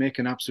strong. They make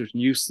an absolute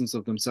nuisance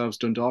of themselves.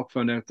 Dundalk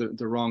found out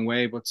the wrong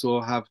way, but so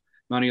have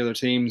many other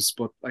teams.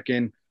 But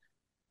again,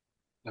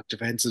 like,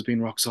 defence has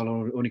been rock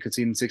solid, only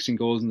conceding 16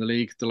 goals in the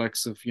league. The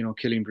likes of,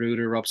 Killian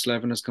Bruder, Rob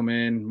Slevin has come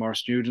in,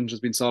 Maurice Nugent has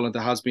been solid.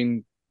 There has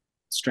been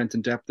strength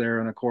and depth there,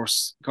 and of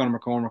course Conor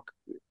McCormack,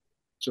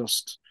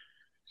 just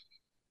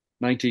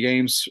 90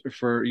 games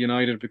for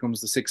United, becomes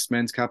the 6th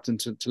men's captain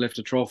to lift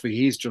a trophy.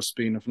 He's just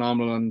been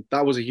phenomenal, and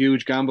that was a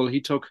huge gamble he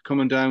took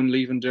coming down,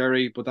 leaving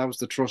Derry, but that was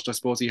the trust I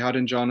suppose he had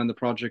in John and the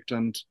project,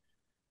 and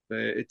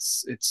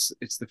it's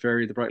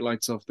the bright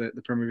lights of the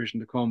Premier Division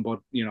to come.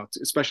 But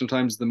it's special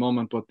times at the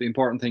moment, but the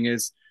important thing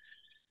is,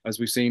 as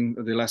we've seen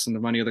the lesson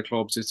of many other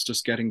clubs, it's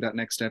just getting that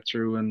next step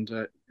through. And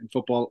in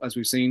football, as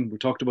we've seen, we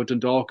talked about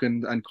Dundalk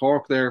and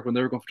Cork there when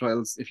they were going for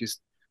titles. If you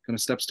kind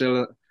of step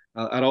still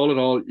at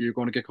all, you're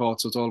going to get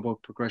caught. So it's all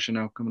about progression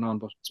now coming on,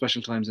 but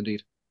special times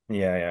indeed.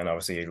 Yeah, and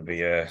obviously it'll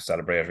be a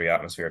celebratory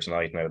atmosphere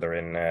tonight. Now they're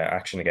in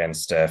action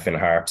against Finn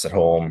Harps at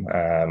home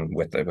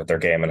with their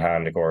game in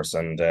hand, of course.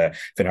 And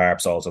Finn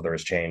Harps also, there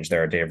is change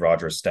there. Dave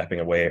Rogers stepping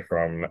away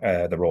from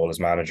the role as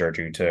manager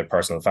due to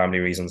personal family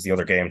reasons. The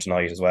other game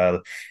tonight as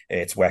well,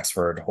 it's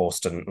Wexford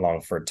hosting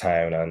Longford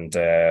Town,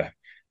 and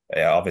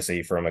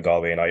obviously from a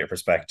Galway United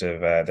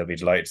perspective, they'll be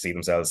delighted to see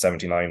themselves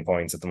 79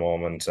 points at the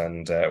moment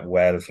and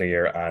well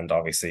clear and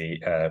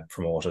obviously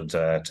promoted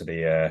to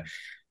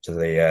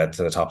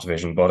the top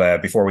division.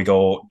 But before we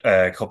go,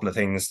 a couple of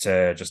things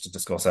to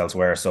discuss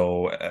elsewhere.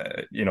 So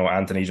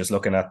Anthony, just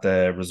looking at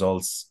the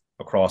results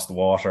across the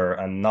water,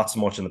 and not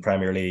so much in the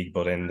Premier League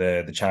but in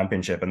the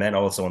Championship, and then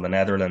also in the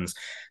Netherlands,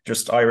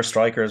 just Irish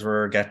strikers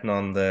were getting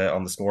on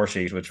the score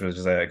sheet, which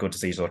was good to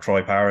see. So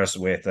Troy Parrott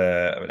with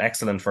an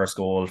excellent first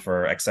goal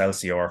for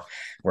Excelsior,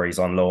 where he's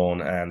on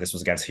loan, and this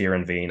was against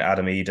Heerenveen.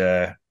 Adam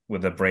Idah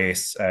with a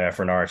brace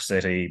for Norwich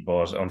City,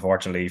 but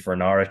unfortunately for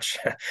Norwich,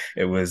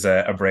 it was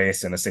a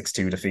brace in a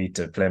 6-2 defeat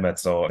to Plymouth.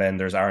 So then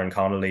there's Aaron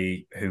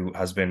Connolly, who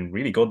has been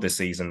really good this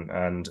season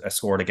and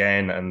scored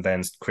again, and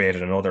then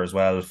created another as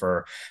well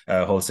for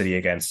Hull City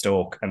against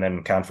Stoke. And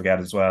then can't forget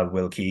as well,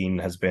 Will Keane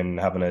has been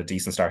having a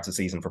decent start to the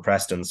season for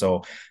Preston.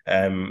 So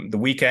the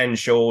weekend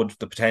showed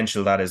the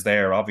potential that is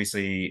there.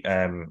 Obviously,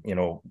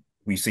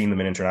 we've seen them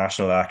in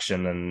international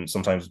action, and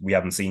sometimes we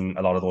haven't seen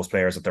a lot of those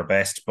players at their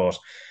best, but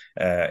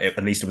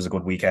at least it was a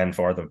good weekend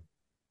for them.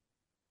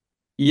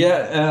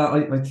 Yeah,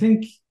 I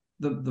think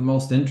the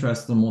most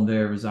interesting one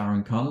there is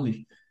Aaron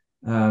Connolly,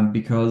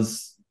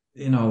 because,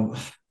 you know,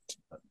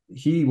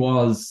 you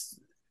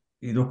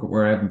look at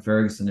where Evan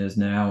Ferguson is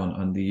now,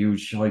 and the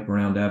huge hype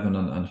around Evan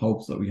and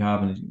hopes that we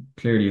have, and he's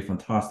clearly a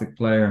fantastic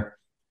player.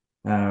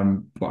 But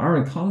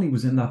Aaron Connolly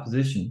was in that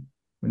position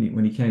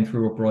when he came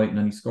through at Brighton,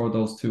 and he scored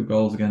those 2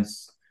 goals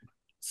against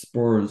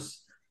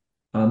Spurs,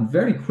 and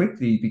very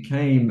quickly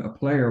became a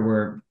player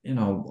where, you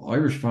know,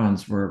 Irish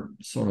fans were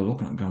sort of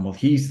looking at him going, well,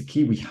 he's the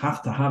key. We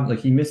have to have, like,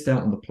 he missed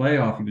out on the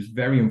playoff. He was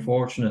very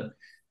unfortunate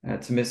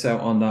to miss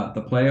out on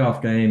the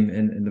playoff game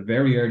in the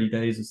very early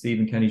days of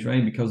Stephen Kenny's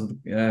reign because of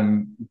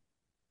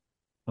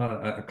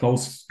a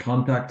close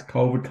contact,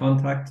 COVID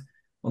contact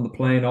on the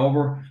plane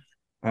over.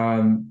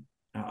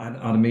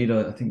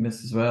 Adamida, I think,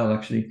 missed as well,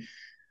 actually.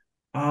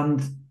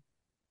 And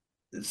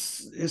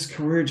his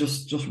career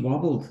just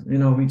wobbled. You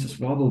know, he just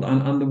wobbled.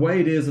 And the way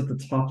it is at the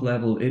top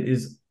level, it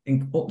is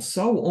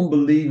so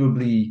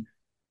unbelievably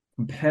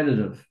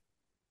competitive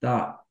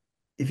that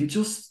if you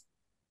just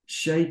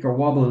shake or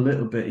wobble a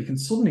little bit, you can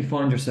suddenly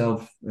find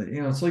yourself,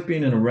 you know, it's like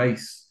being in a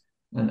race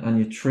and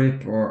you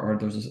trip, or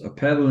there's a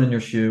pebble in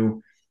your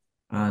shoe,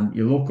 and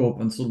you look up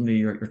and suddenly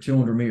you're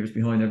 200 meters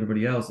behind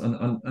everybody else.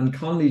 And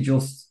Connolly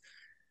just,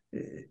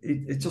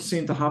 it just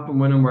seemed to happen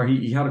with him, where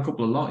he had a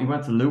couple of he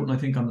went to Luton, I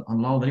think, on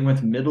loan, then he went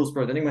to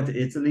Middlesbrough, then he went to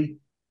Italy,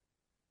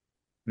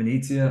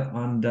 Venezia,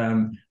 and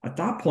at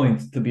that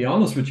point, to be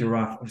honest with you,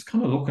 Raf, I was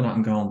kind of looking at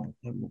him going,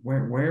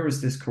 where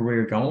is this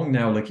career going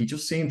now? Like, he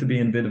just seemed to be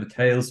in a bit of a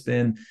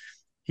tailspin.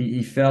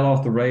 He fell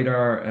off the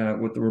radar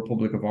with the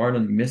Republic of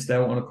Ireland. He missed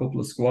out on a couple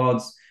of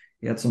squads.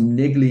 He had some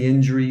niggly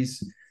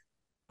injuries,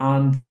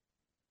 and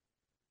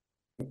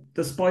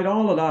despite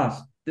all of that,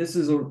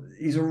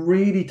 he's a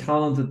really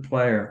talented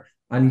player,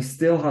 and he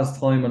still has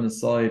time on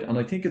his side. And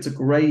I think it's a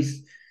great,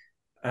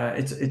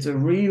 it's a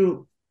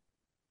real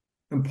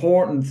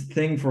important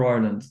thing for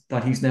Ireland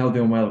that he's now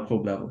doing well at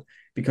club level,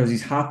 because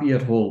he's happy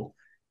at Hull.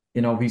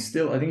 You know, he's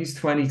still, I think he's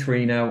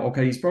 23 now.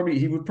 Okay,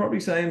 he would probably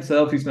say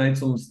himself he's made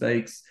some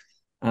mistakes.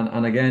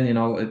 And again, you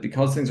know,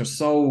 because things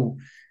are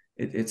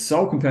it's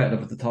so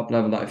competitive at the top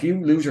level that if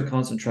you lose your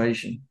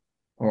concentration,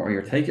 or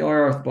you're taking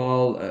your eye off the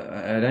ball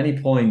at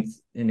any point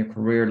in your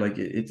career, like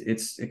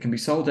it can be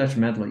so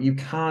detrimental. You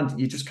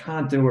just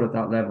can't do it at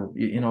that level.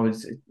 You know,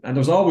 and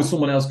there's always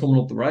someone else coming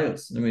up the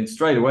rails. I mean,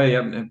 straight away,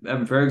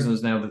 Evan Ferguson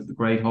is now the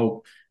great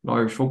hope in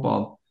Irish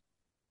football.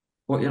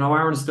 But, you know,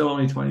 Aaron's still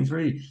only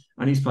 23,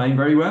 and he's playing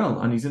very well,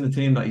 and he's in a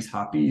team that he's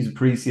happy, he's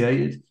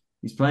appreciated.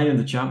 He's playing in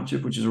the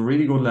Championship, which is a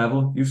really good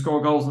level. You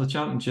score goals in the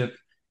Championship.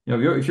 You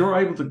know, if you're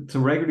able to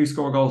regularly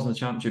score goals in the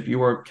Championship,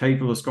 you are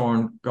capable of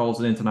scoring goals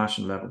at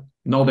international level.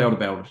 No doubt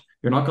about it.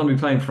 You're not going to be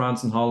playing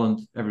France and Holland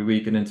every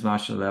week at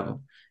international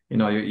level. You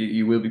know,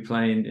 you will be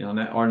playing, you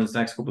know, Ireland's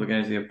next couple of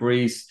games. They have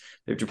Greece,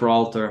 they have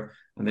Gibraltar,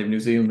 and they have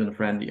New Zealand in a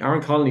friendly.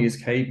 Aaron Connolly is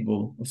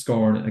capable of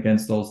scoring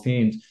against those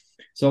teams.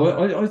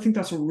 So I think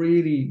that's a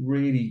really,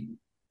 really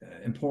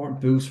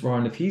important boost for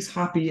Ireland. If he's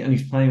happy and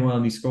he's playing well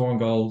and he's scoring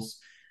goals,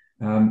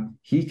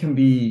 he can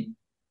be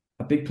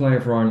a big player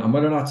for Ireland. And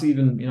whether that's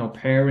even, you know,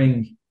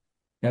 pairing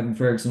Evan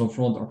Ferguson up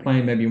front or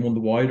playing maybe in one of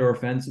the wider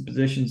offensive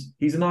positions,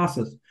 he's an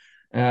asset.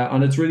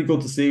 And it's really good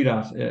to see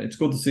that. It's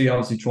good to see,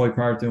 obviously, Troy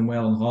Parrott doing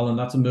well in Holland.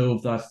 That's a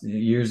move that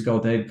years ago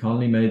David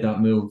Connolly made that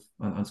move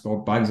and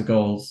scored bags of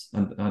goals.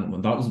 And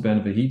that was a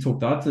benefit. He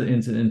took that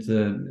into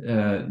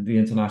the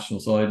international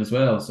side as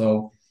well.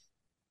 So,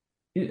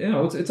 you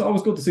know, it's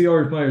always good to see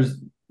Irish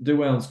players do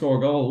well and score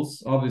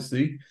goals,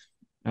 obviously.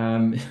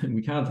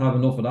 We can't have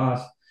enough of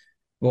that.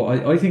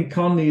 But I think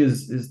Connolly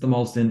is the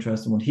most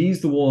interesting one.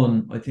 He's the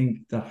one, I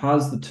think, that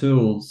has the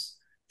tools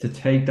to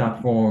take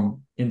that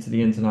form into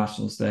the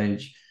international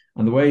stage.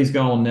 And the way he's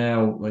going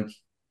now, like,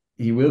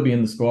 he will be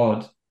in the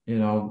squad, you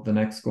know, the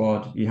next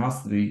squad. He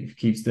has to be if he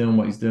keeps doing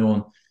what he's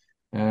doing.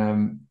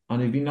 And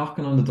he'll be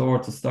knocking on the door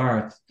to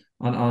start.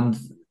 And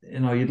you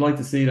know, you'd like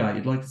to see that.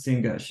 You'd like to see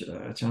him get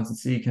a chance and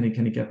see can he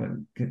get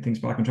things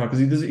back on track,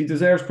 because he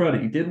deserves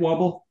credit. He did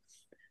wobble.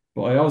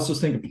 But I also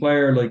just think a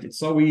player, like, it's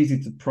so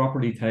easy to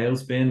properly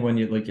tailspin when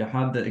you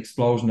had the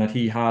explosion that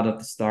he had at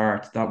the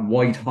start, that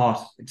white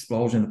hot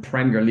explosion in the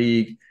Premier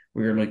League,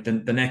 where you're like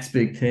the next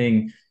big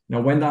thing. You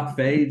know, when that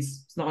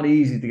fades, it's not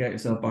easy to get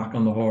yourself back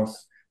on the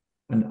horse.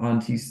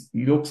 And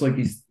he looks like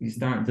he's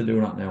starting to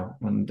do that now.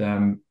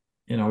 And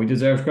you know, he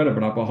deserves credit for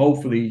that. But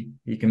hopefully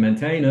he can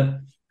maintain it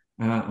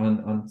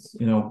and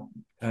you know,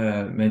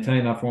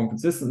 maintain that form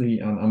consistently,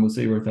 and we'll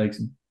see where it takes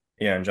him.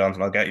 Yeah, and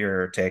Jonathan, I'll get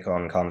your take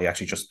on Connolly,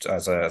 actually, just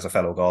as a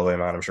fellow Galway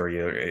man. I'm sure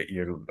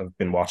you have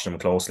been watching him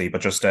closely,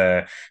 but just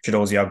Chidozie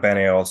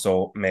Ogbene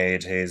also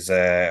made his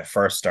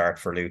first start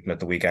for Luton at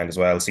the weekend as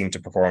well. Seemed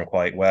to perform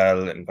quite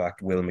well. In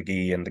fact, Will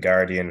McGee in The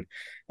Guardian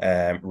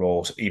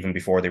wrote, even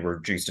before they were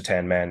reduced to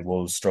 10 men,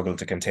 Wolves struggled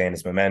to contain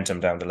his momentum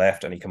down the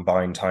left, and he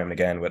combined time and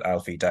again with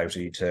Alfie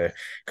Doughty to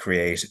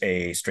create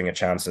a string of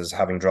chances,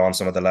 having drawn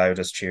some of the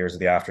loudest cheers of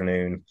the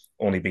afternoon,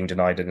 only being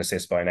denied an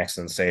assist by an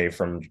excellent save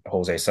from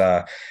Jose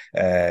Sa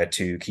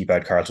to keep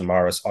out Carlton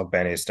Morris.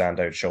 Ogbene's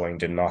standout showing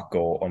did not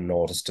go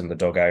unnoticed in the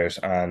dugout.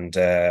 And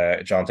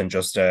Jonathan,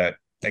 just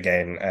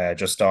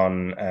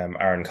on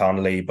Aaron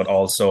Connolly, but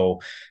also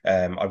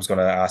I was going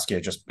to ask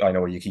you, I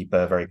know you keep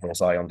a very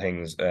close eye on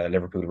things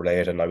Liverpool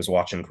related, and I was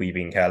watching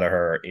Queeveen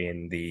Kelleher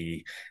in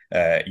the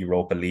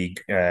Europa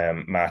League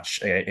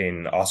match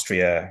in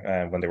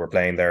Austria when they were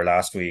playing there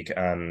last week,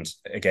 and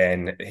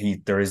again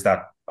there is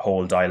that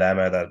whole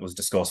dilemma that was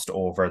discussed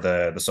over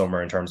the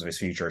summer in terms of his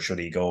future, should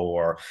he go,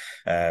 or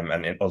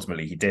and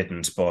ultimately he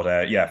didn't.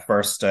 But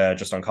first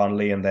just on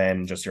Connolly, and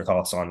then just your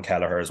thoughts on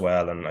Kelleher as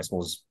well, and I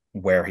suppose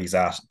where he's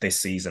at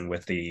this season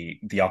with the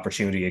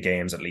opportunity of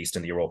games, at least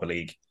in the Europa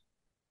League.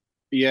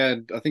 Yeah,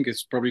 I think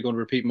it's probably going to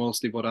repeat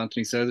mostly what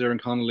Anthony says there.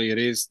 And Connolly, it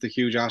is the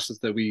huge asset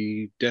that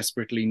we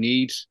desperately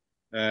need.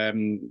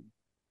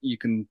 You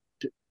can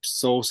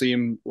see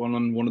him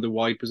on one of the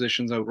wide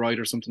positions outright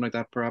or something like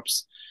that,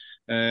 perhaps,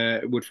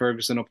 with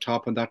Ferguson up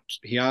top, and that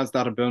he has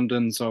that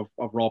abundance of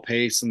raw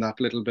pace and that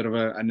little bit of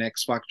an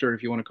X factor,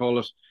 if you want to call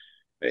it.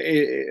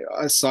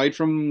 Aside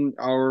from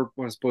our,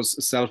 I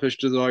suppose, selfish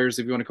desires,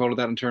 if you want to call it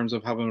that, in terms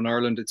of having in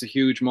Ireland, it's a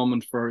huge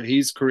moment for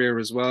his career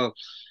as well.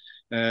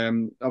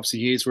 Obviously,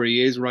 he is where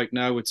he is right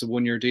now. It's a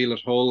 1-year deal at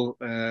Hull.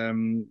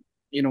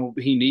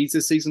 He needs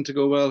this season to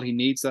go well. He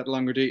needs that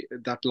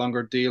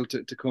longer deal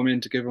to come in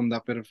to give him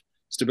that bit of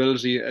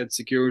stability and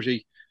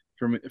security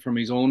from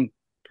his own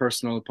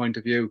personal point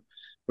of view.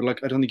 But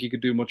I don't think he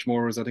could do much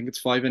more. I think it's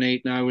 5 and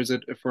 8 now, is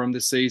it, for him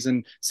this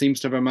season? Seems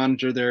to have a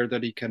manager there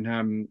that he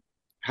can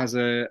has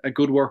a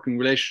good working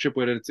relationship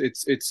with it.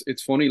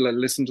 It's funny,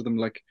 listen to them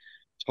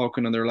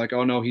talking, and they're like,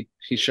 oh no, he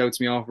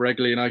shouts me off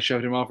regularly and I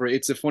shout him off.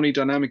 It's a funny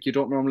dynamic. You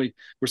don't normally,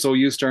 we're so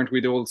used to, aren't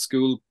we, the old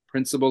school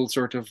principle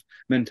sort of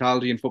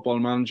mentality in football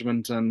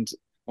management, and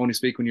only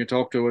speak when you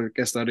talk to. I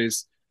guess that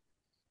is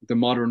the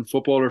modern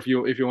footballer, if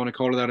you want to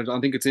call it that. I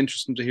think it's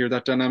interesting to hear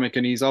that dynamic,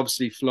 and he's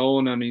obviously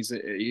flown and he's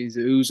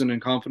oozing in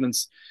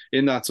confidence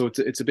in that. So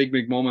it's a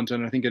big moment,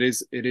 and I think it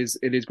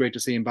is great to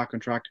see him back on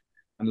track,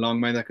 and long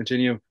may that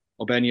continue.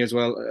 Obeni as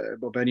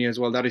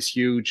well. That is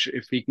huge.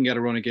 If he can get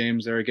a run of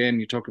games there again,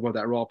 you talked about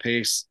that raw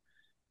pace,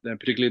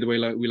 particularly the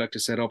way we like to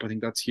set up. I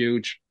think that's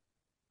huge.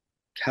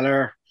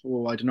 Keller,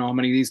 I don't know how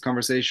many of these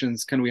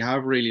conversations can we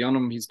have really on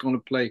him. He's going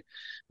to play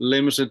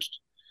limited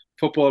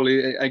football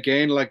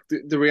again.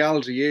 The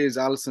reality is,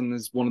 Alisson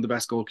is one of the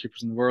best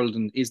goalkeepers in the world,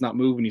 and he's not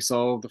moving. You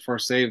saw the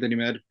first save that he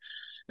made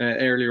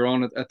earlier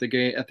on at the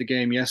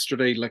game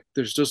yesterday.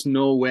 There's just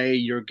no way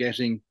you're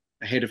getting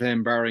ahead of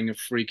him, barring a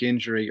freak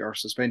injury or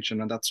suspension,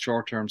 and that's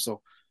short term.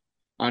 So,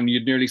 and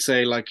you'd nearly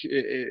say,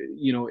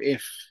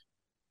 if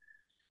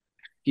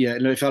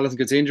Alisson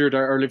gets injured,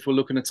 or Liverpool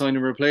looking at signing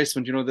a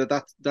replacement,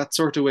 that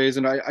sort of ways.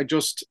 And I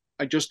just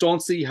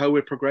don't see how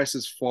it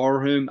progresses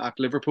for him at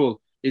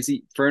Liverpool. Is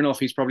he, fair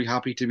enough, he's probably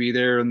happy to be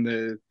there in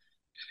the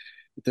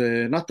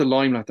not the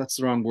limelight, that's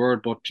the wrong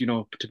word, but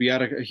to be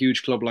at a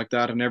huge club like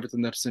that and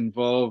everything that's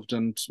involved.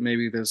 And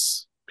maybe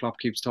this Klopp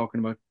keeps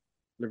talking about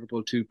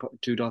Liverpool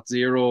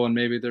 2.0, and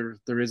maybe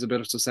there is a bit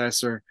of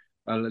success, or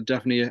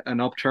definitely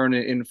an upturn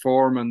in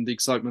form and the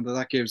excitement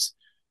that gives.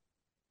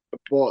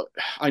 But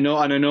I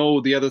know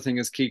the other thing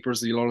is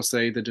keepers, you'll always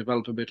say they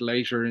develop a bit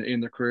later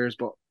in their careers,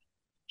 but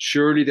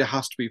surely there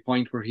has to be a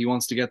point where he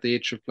wants to get the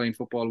itch of playing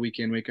football week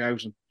in, week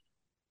out. And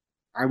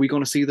are we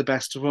going to see the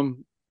best of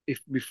him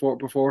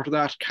before to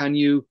that? Can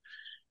you?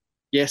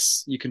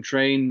 Yes, you can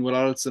train with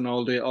Alisson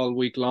all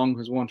week long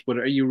as once, but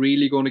are you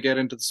really going to get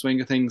into the swing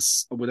of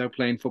things without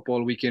playing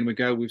football week in, week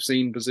out? We've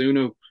seen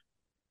Bazunu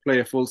play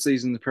a full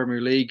season in the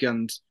Premier League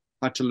and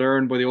had to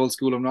learn by the old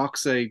school of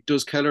Knoxay.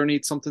 Does Keller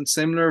need something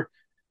similar?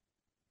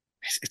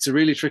 It's a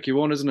really tricky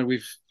one, isn't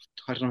it?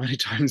 I don't know how many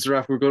times,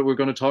 Raf, we're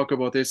going to talk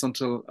about this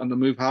until the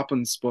move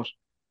happens, but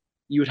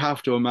you would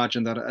have to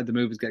imagine that the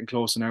move is getting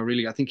closer now.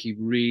 Really, I think he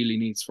really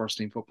needs first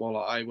team football.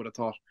 I would have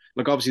thought.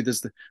 Obviously,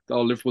 there's the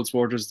all Liverpool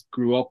supporters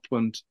grew up,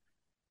 and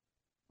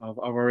of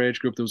our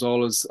age group, there was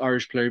always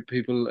Irish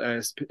people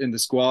in the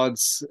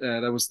squads.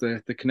 That was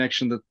the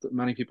connection that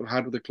many people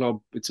had with the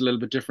club. It's a little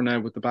bit different now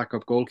with the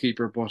backup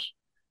goalkeeper, but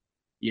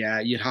yeah,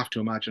 you'd have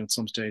to imagine at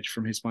some stage,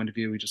 from his point of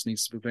view, he just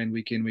needs to be playing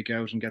week in, week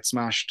out, and get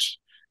smashed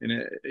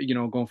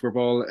going for a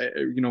ball,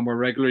 more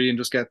regularly, and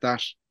just get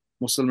that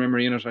muscle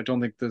memory in it. I don't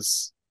think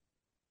there's.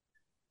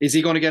 Is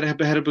he going to get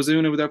ahead of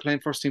Bazunu without playing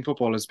first team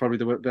football? Is probably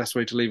the best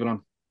way to leave it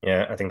on.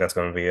 Yeah, I think that's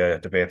going to be a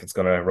debate that's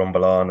going to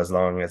rumble on as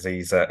long as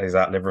he's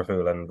at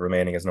Liverpool and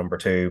remaining as number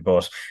 2.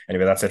 But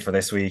anyway, that's it for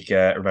this week.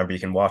 Remember, you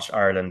can watch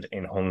Ireland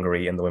in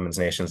Hungary in the Women's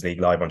Nations League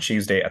live on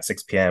Tuesday at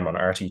 6 p.m. on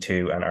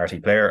RT2 and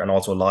RT Player, and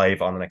also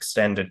live on an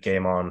extended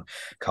game on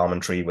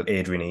commentary with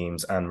Adrian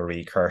Eames and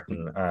Marie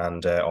Curtin,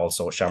 and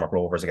also Shamrock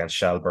Rovers against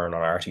Shelburne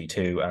on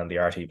RT2 and the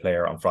RT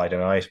Player on Friday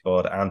night.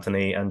 But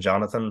Anthony and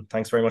Jonathan,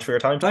 thanks very much for your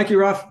time. Thank you,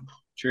 Raf.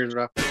 Cheers,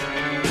 Raf.